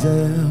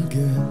לזה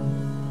הרגל.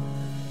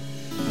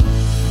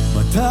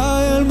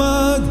 מתי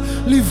אלמד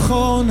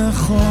לבחור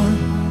נכון,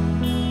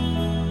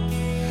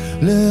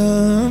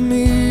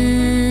 להאמין,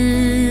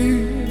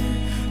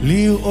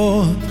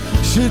 לראות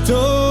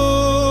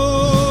שטוב,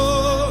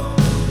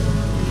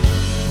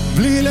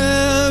 בלי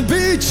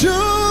להביט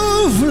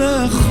שוב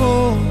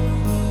לאחור,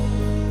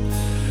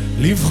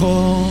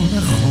 לבחור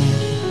נכון.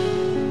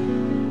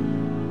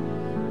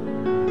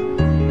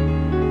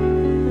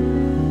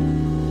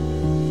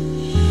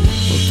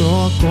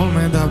 אותו הכל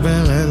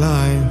מדבר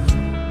אליי,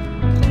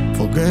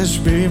 פוגש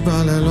בי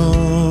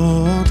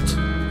בלילות,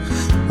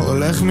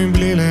 הולך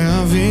מבלי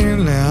להבין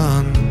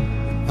לאן,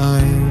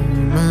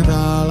 האם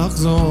מדע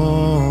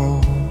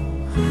לחזור.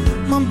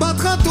 מבט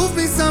חטוף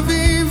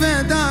מסביב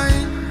ודי,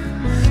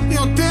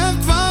 יותר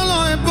כבר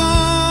לא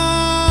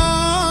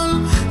אפול,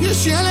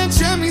 יש ילד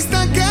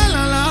שמסתכל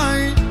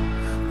עליי,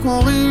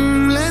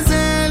 קוראים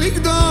לזה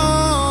לגדול.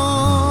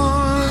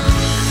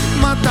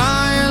 מתי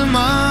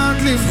אלמד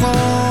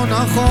לבחור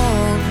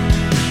נכון,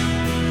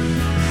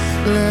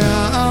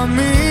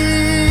 להאמין,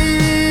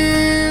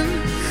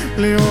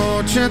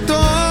 לראות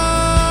שטוב,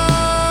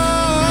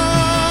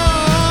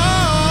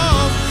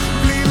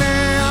 בלי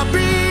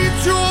להביט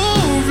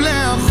שוב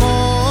לאחור.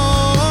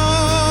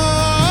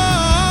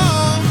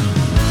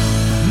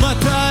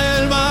 מתי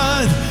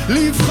אלמד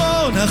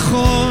לבחור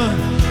נכון,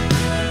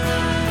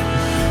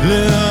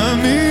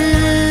 להאמין,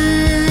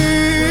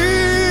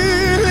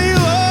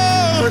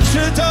 לראות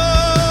שטוב,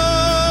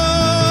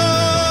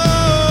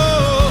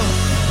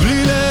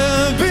 בלי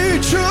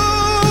להביט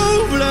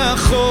שוב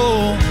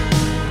לאחור.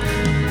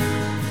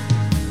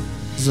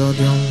 זה עוד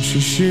יום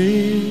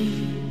שישי,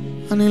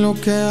 אני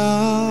לוקח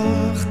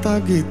את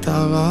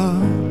הגיטרה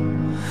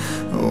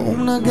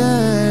ומנגן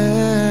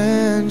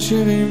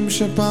שירים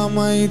שפעם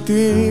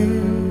הייתי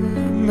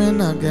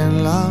מנגן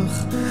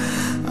לך.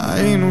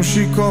 היינו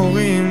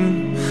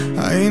שיכורים,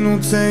 היינו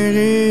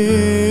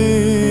צעירים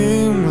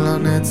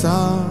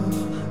לנצח,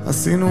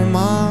 עשינו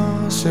מה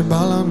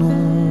שבא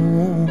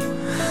לנו,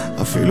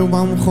 אפילו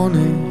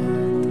במכונית.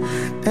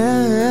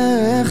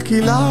 איך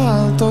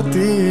קיללת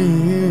אותי,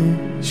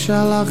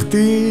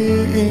 שלחתי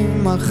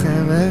עם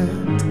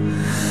אחרת,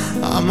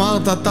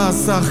 אמרת אתה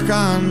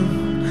שחקן,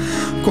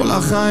 כל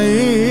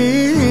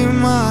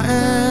החיים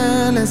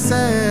האלה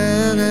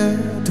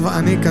סרט,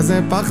 ואני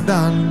כזה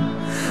פחדן,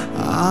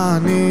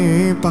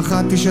 אני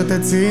פחדתי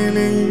שתצאי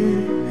לי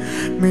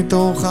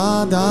מתוך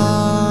הדם,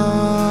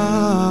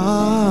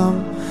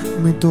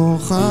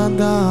 מתוך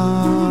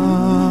הדם.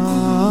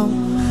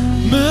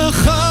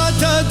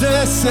 מאחת עד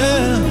 10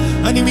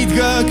 אני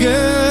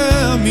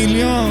מתגעגע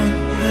מיליון,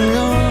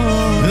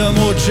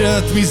 למרות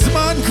שאת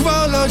מזמן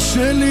כבר לא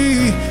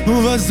שלי,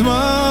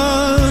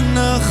 ובזמן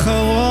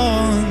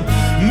האחרון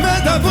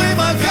מדברים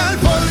רק על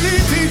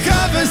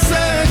פוליטיקה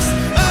וסקס,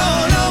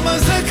 העולם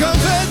הזה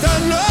כבד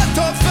אני לא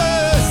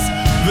תופס,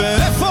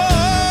 ואיפה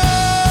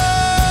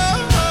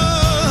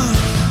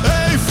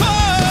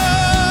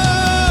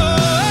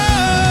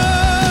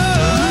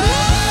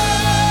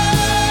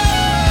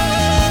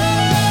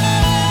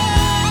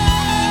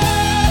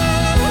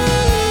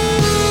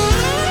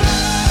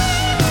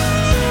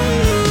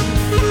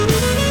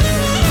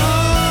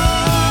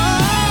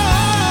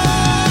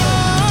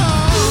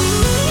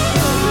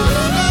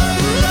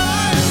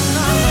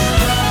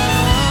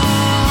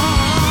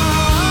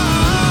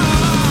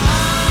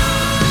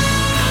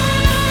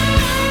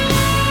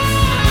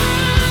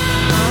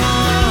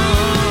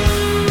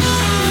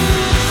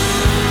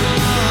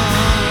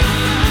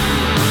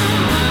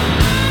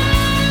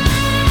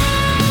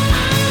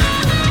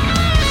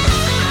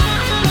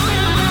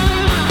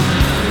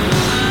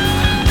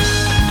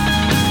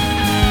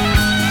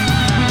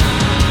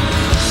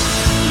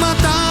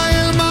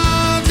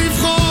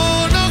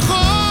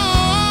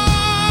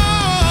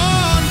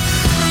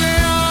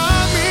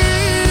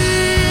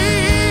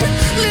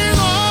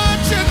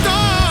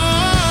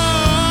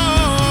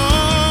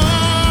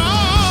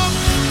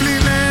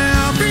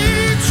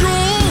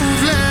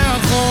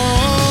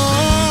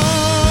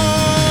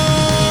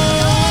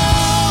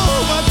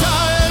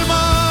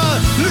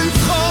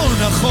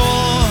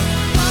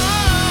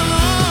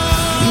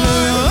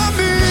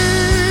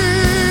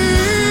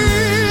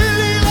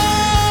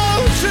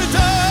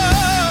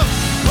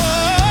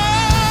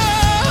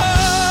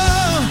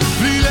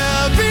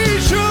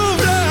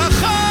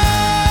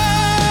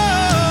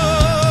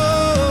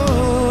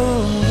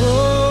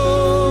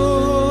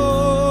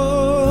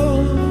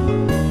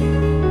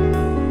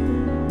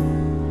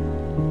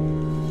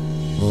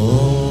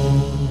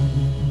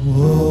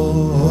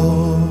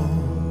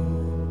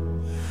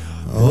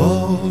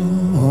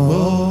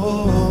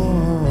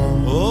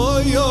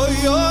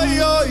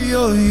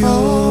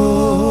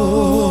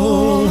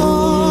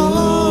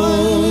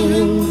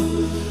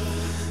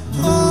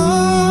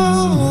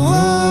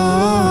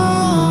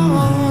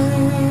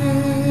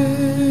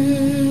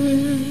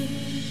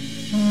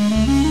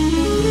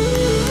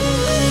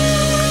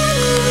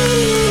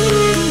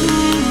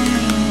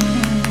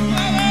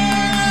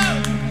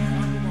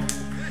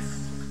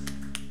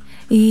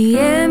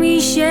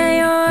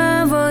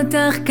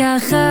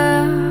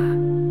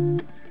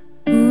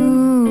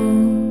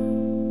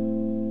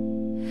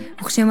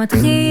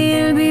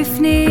וכשמתחיל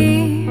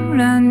בפנים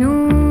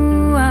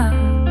לנוע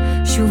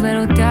שוב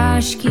אל אותה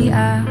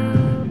שקיעה,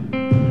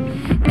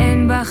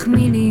 אין בך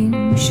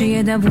מילים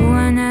שידברו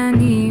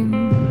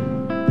עננים,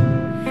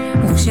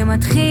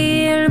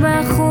 וכשמתחיל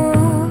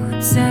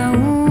בחוץ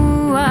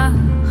הרוח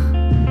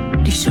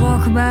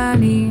לשרוק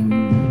בעלים,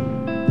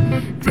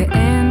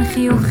 ואין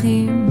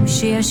חיוכים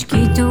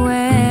שישקיטו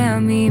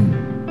העמים,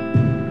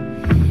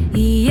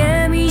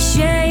 יהיה מי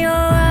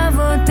שיאהב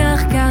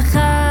אותך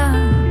ככה,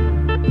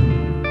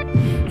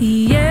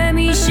 יהיה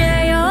מי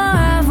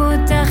שיאהב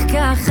אותך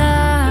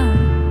ככה,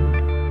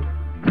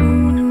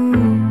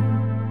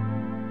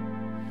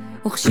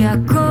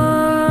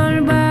 וכשהכל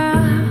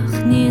בך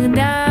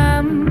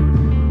נרדם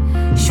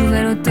שוב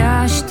אל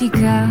אותה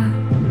שתיקה,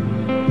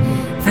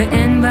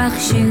 ואין בך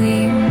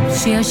שירים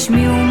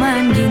שישמיעו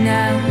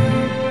מנגינה,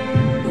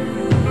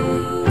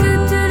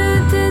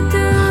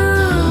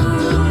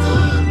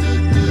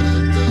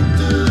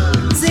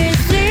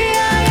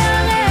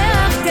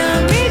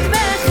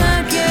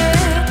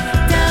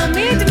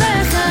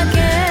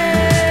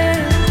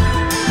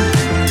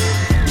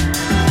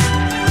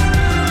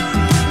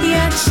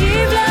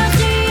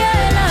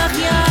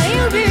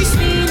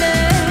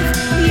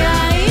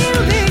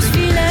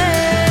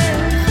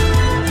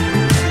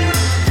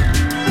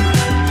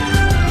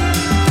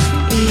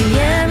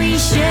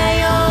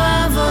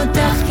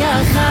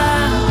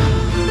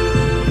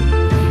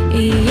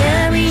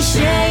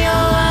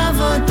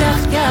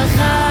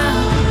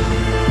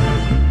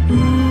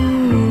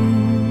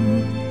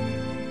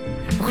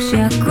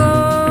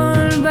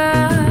 שהכל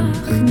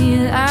בך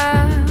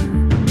נראה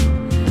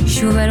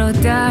שוב על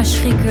אותה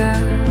שחיקה,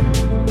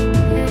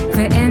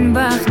 ואין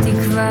בך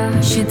תקווה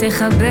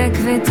שתחבק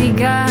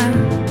ותיגע,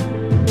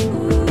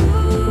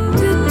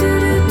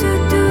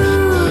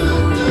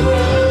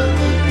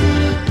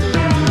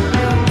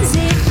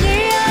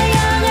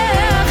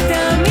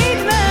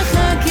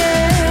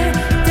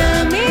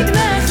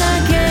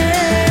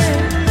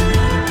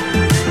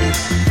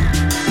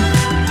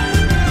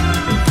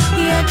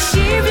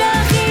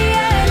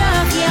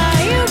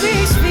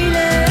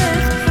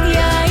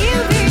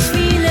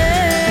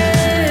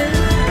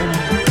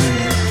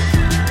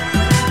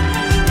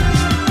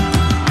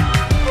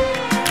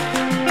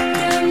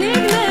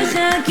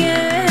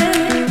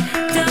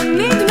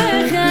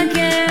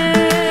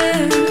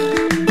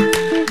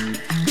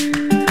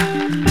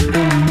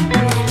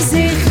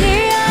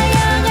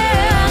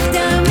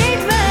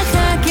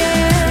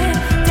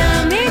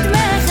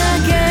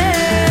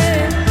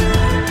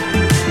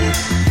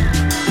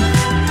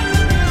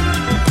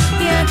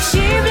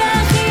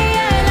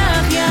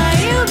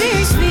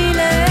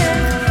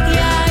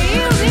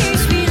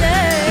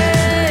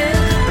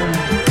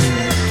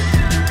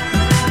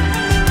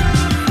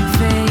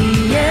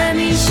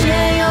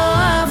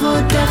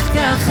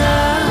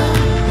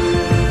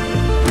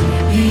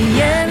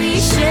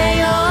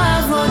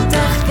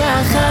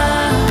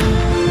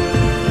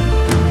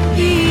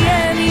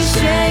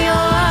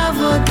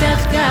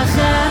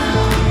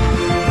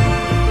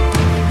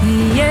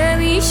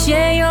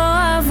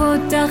 שיואב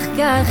אותך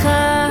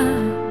ככה.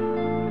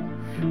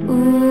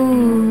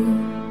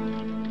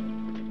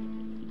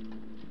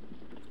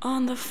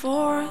 On the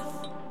 4th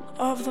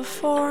of the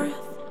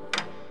 4th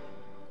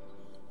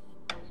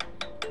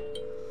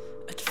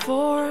at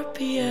 4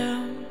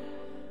 p.m.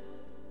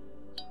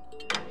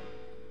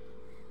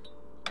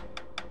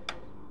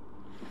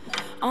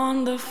 On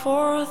the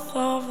 4th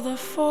of the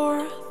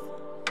 4th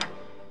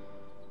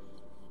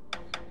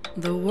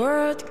the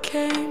word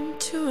came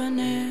to an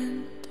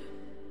end.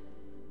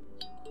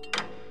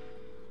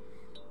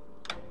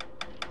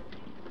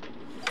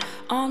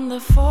 On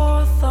the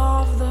 4th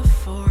of the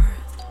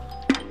 4th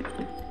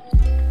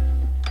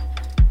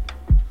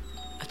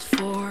at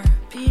 4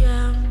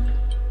 p.m.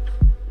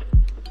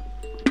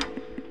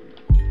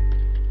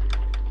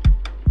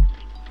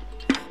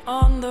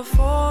 On the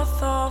 4th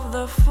of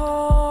the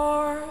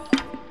 4th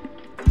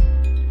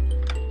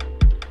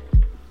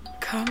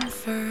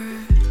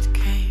comfort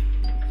came.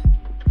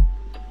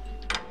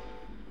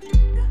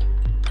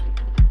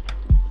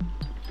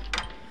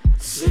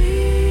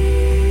 Sleep.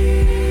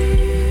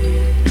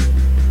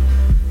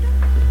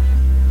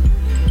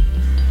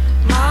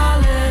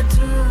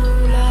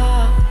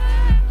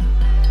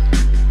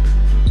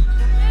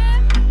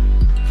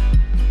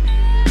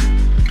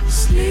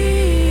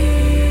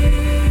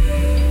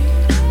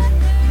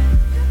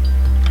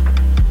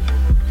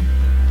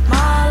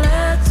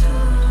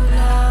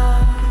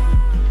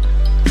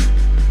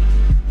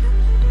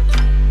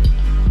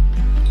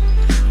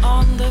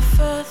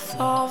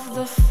 Of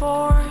the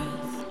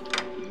 4th,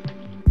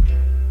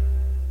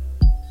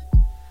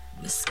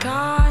 the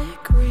sky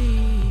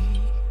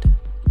agreed.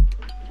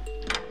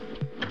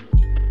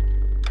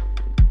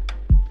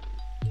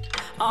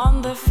 On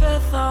the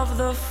 5th of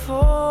the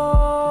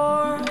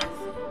 4th,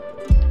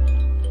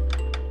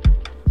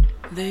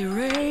 they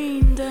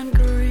rained and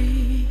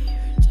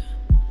grieved.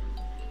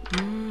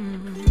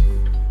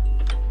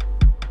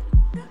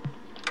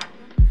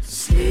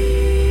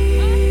 Sleep.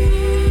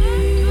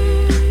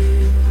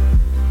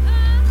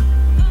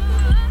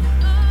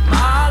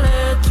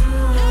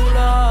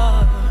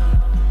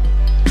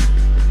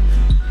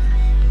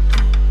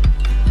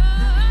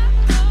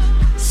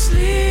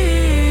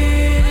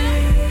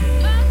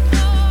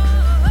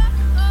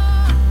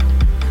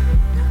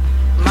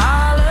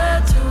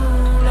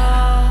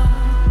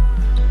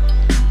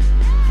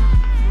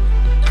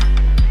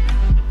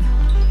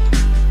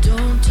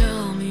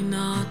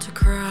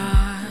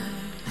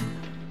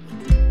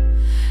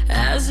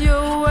 as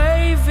you're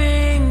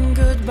waving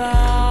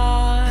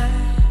goodbye.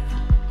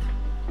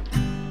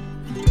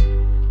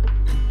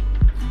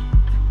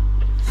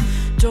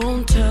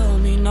 Don't tell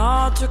me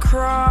not to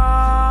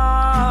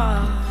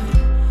cry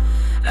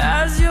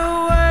as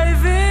you're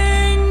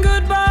waving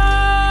goodbye.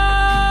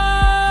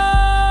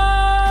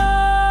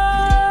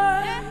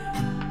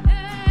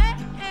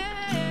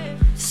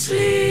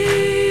 Sleep.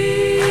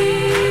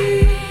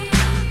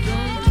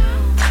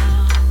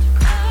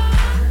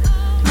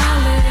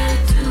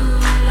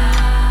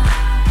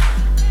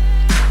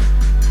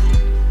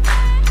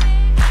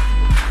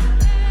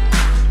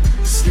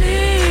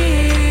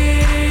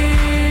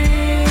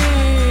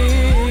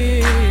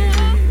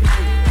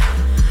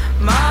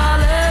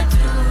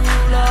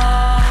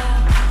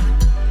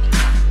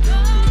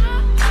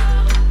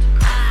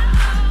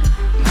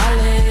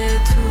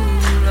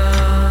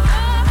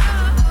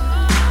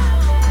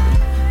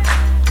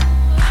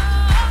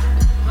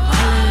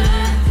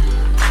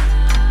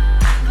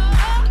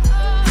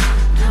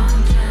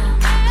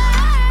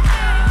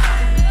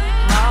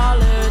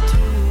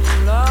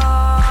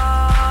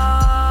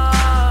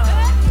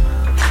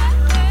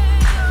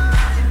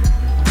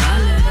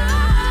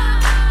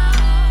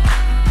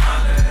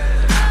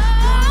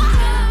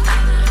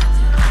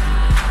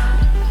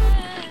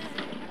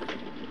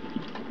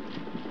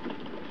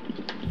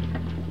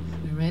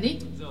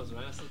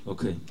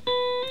 Okay.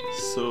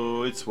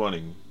 So it's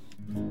running.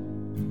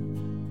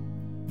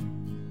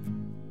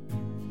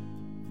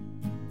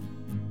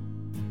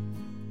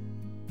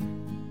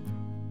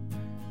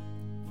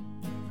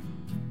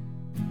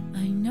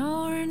 I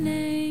know her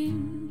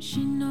name,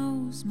 she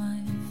knows my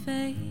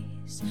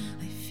face.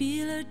 I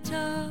feel her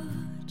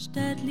touch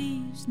that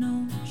leaves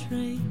no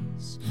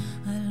trace.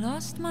 I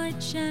lost my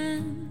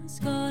chance,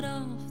 got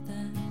off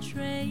that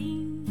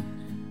train.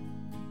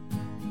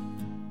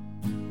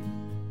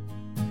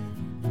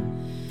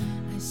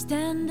 I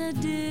stand a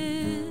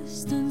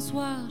distance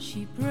while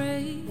she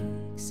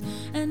breaks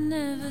and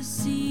never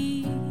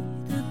see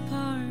the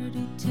part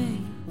it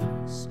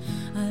takes.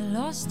 I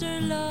lost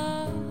her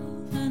love,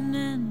 an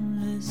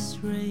endless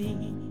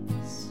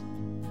race,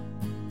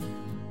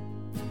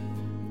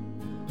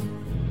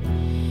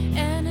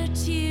 and her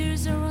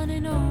tears are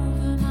running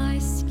over my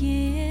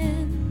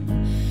skin,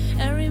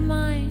 a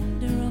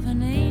reminder of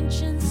an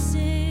ancient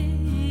sin,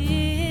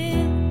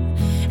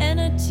 and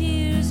her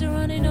tears are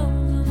running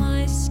over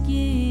my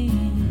skin.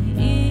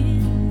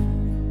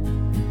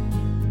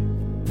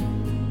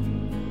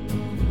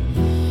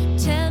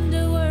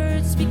 Tender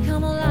words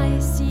become all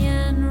icy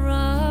and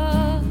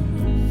rough.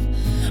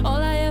 All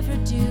I ever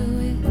do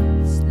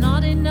is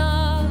not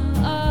enough.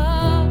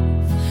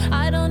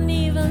 I don't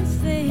even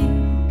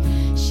think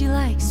she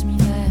likes me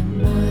that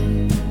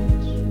much.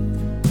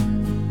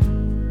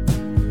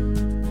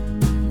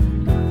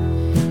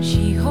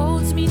 She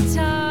holds me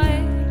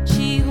tight,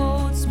 she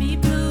holds me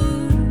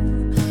blue.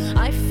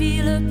 I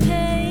feel her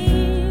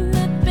pain,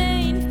 the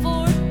pain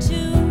for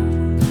two.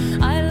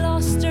 I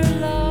lost her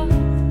love,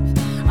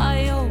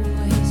 I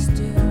always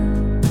do.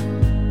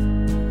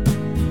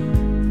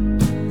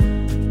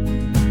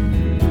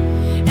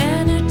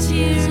 And her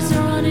tears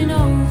are running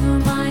over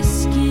my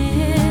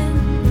skin,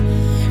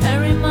 a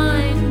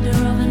reminder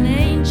of an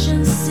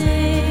ancient sin.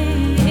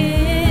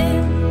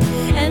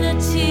 And her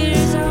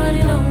tears are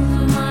running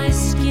over my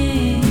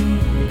skin.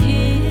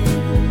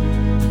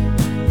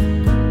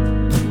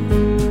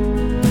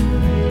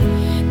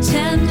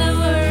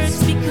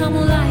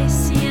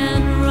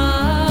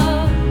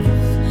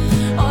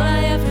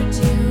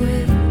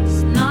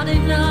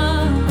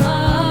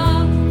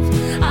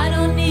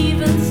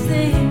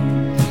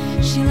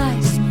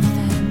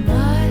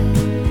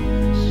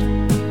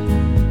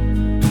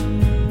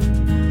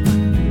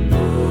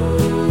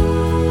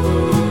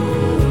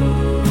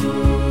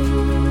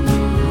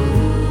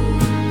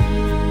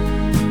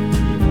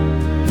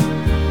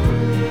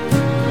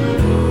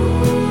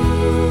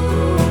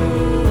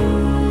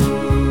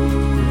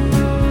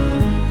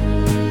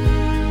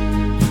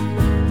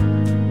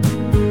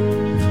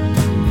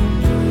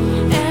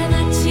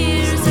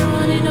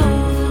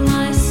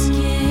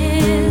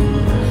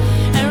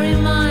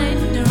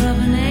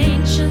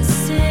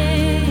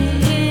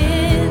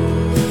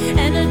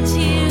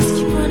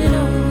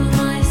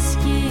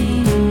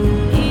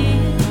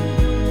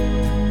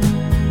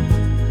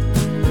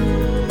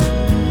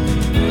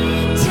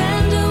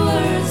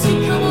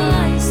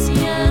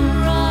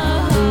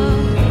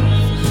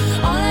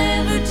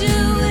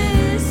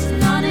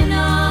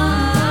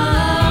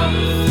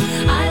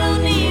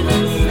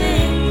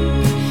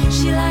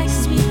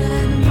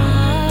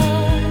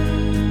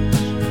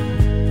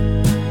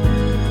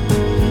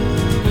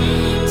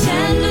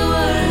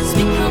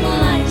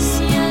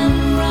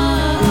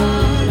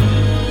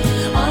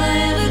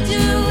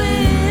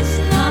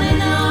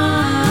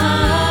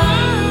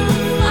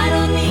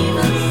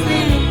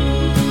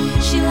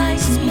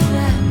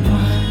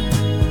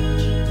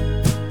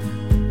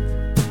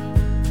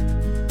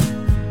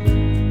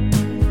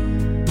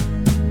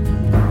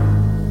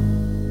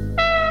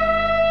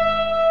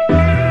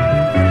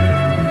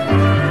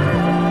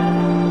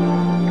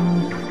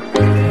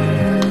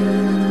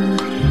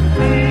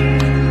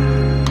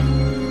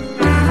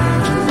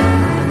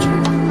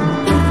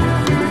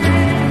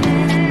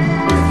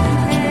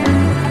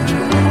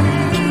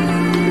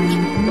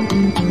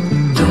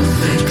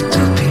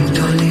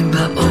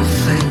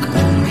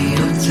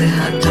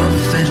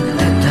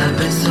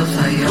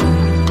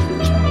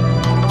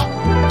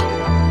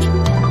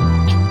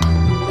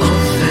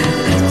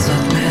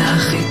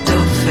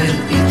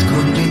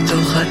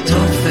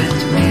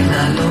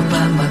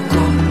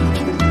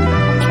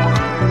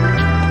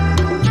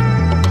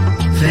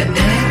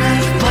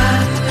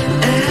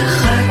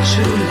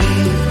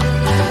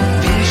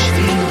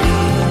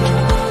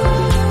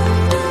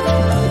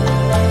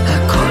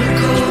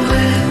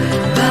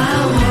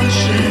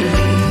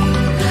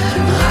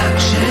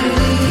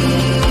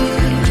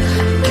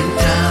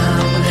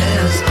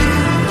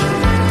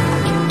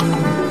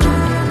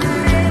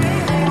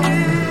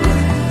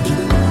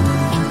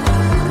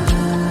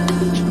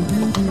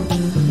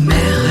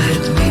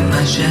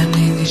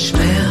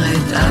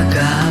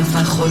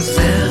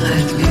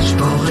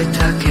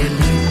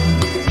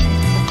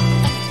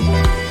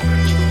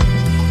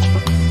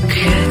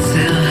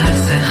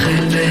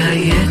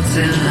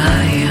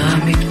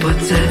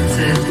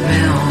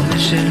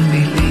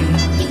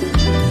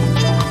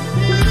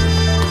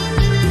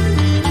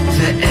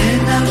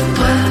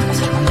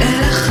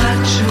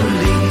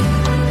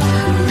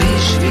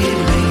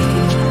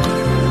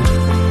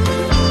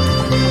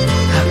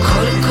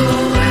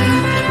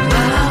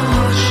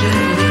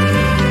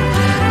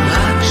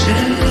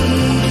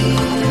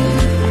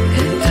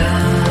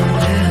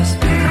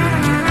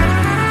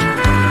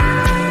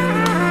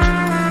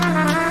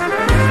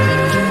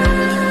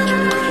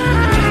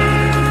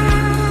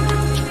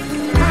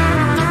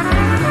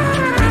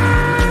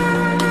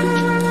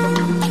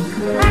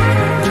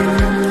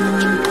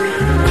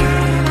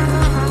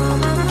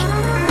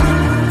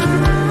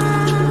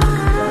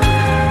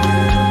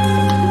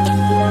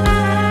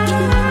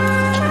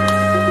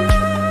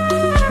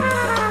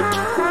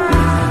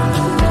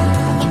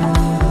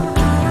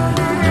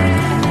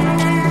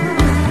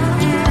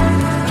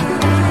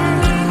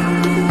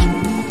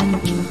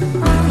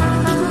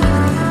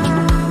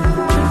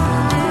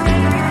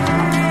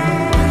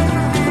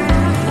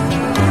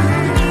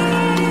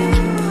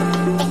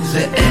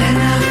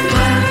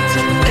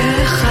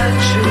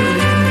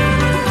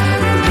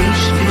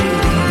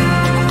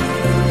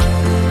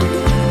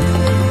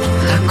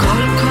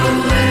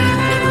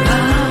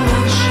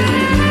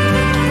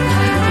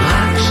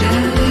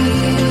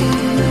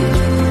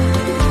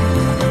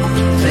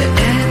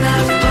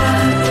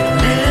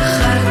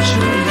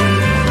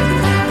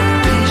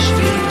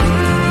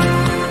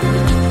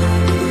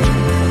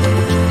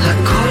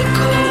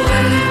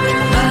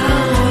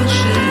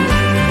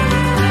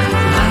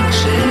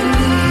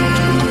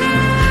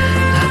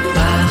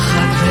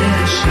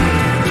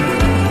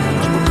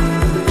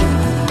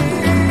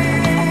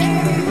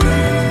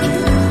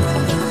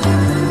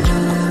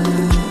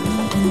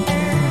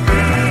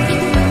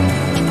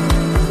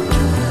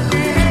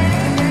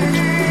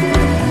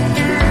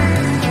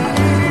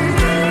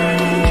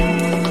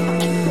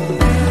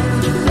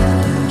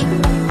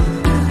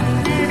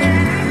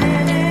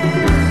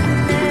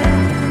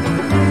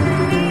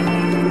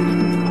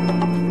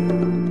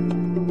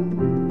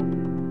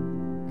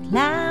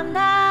 I'm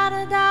not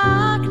a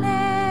darkness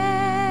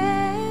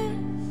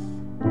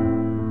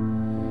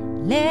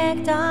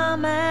licked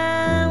on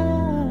my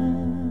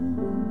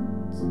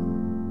wounds.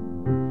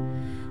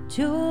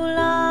 Too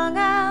long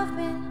I've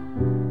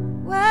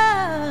been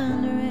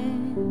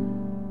wondering.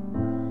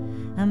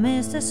 I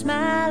miss the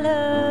smile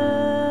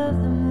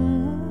of the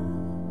moon.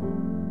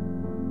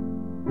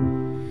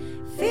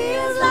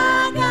 Feels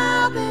like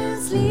I've been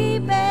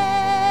sleeping.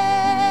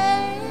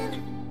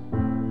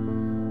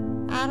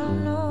 I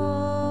don't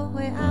know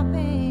where I've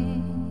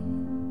been.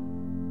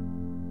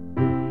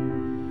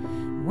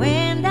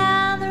 Went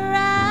down the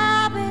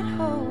rabbit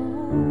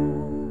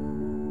hole,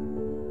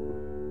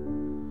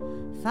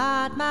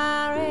 fought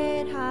my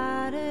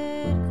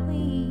red-hearted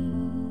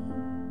queen,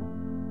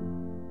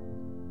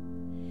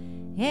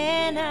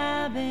 and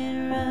I've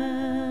been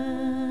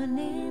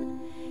running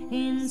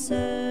in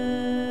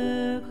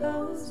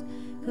circles,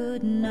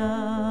 could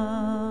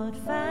not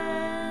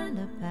find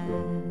a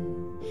path.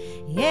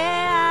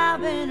 Yeah,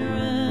 I've been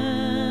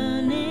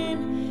running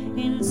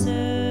in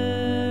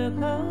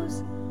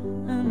circles,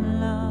 I'm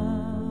lost.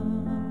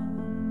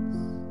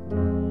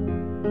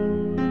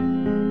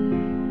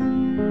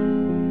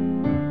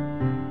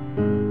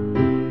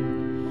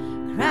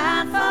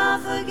 Cried for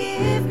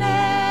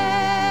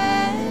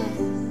forgiveness,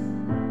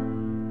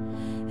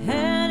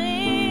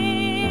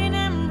 hurting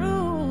and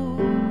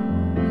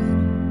bruised,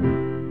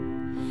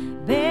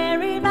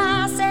 buried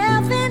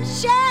myself in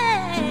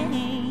shame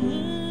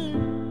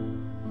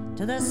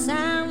to the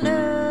sound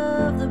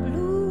of the blues.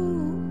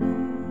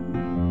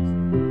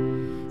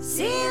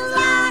 Seems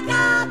like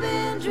I've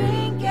been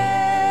drinking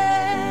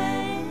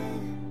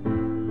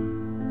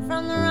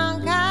from the wrong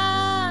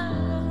kind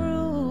of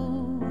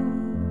brew.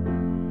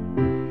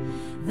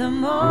 The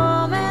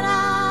moment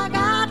I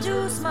got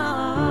too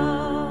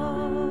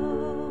small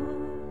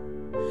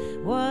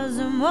was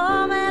the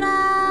moment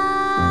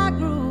I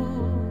grew.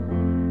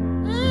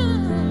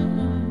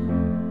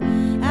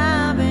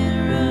 I've been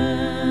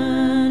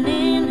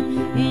running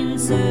in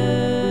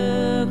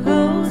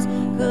circles,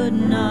 could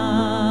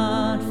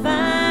not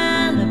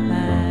find a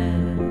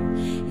path.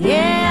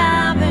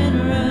 Yeah, I've been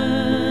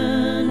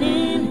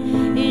running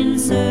in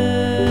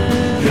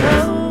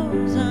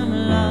circles, I'm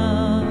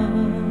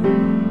lost.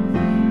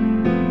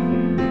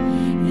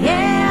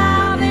 Yeah,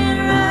 I've been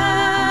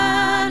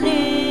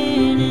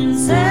running in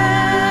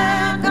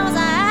circles, I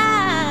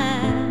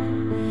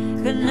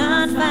could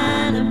not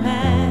find a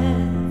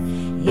path.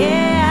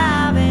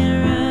 Yeah, I've been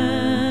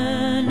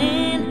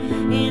running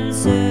in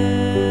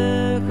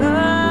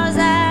circles,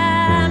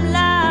 I'm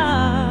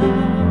lost.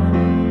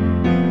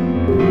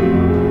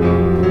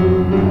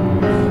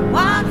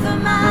 Walk the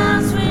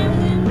miles, swim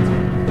into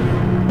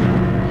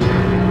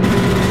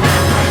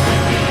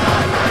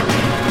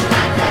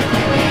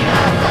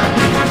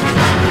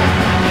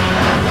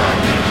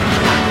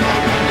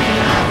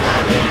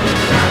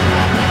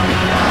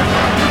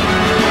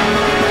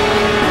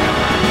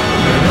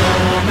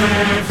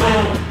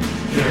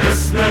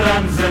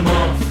اسپرانزه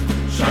ماست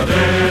شب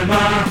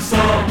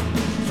محصا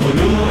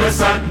طلوع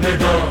صد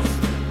نگاست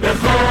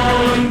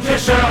بخوان که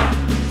شب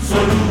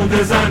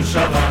سرود زن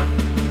شود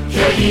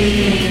که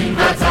این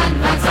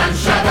وطن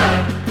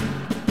شود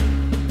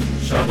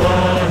شبا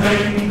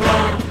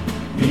هنگام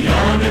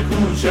میان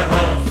کوچه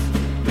هاست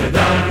به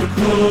در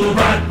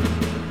کوبت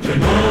که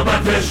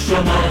نوبت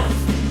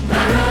شماست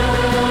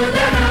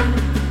برادرم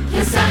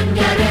که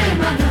سنگر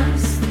من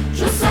است،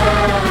 چو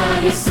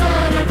سایه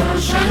سال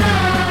روشن است.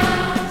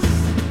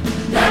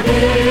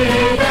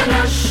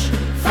 دویدنش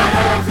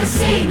فراخ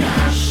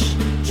سینه‌اش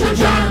چو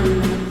جان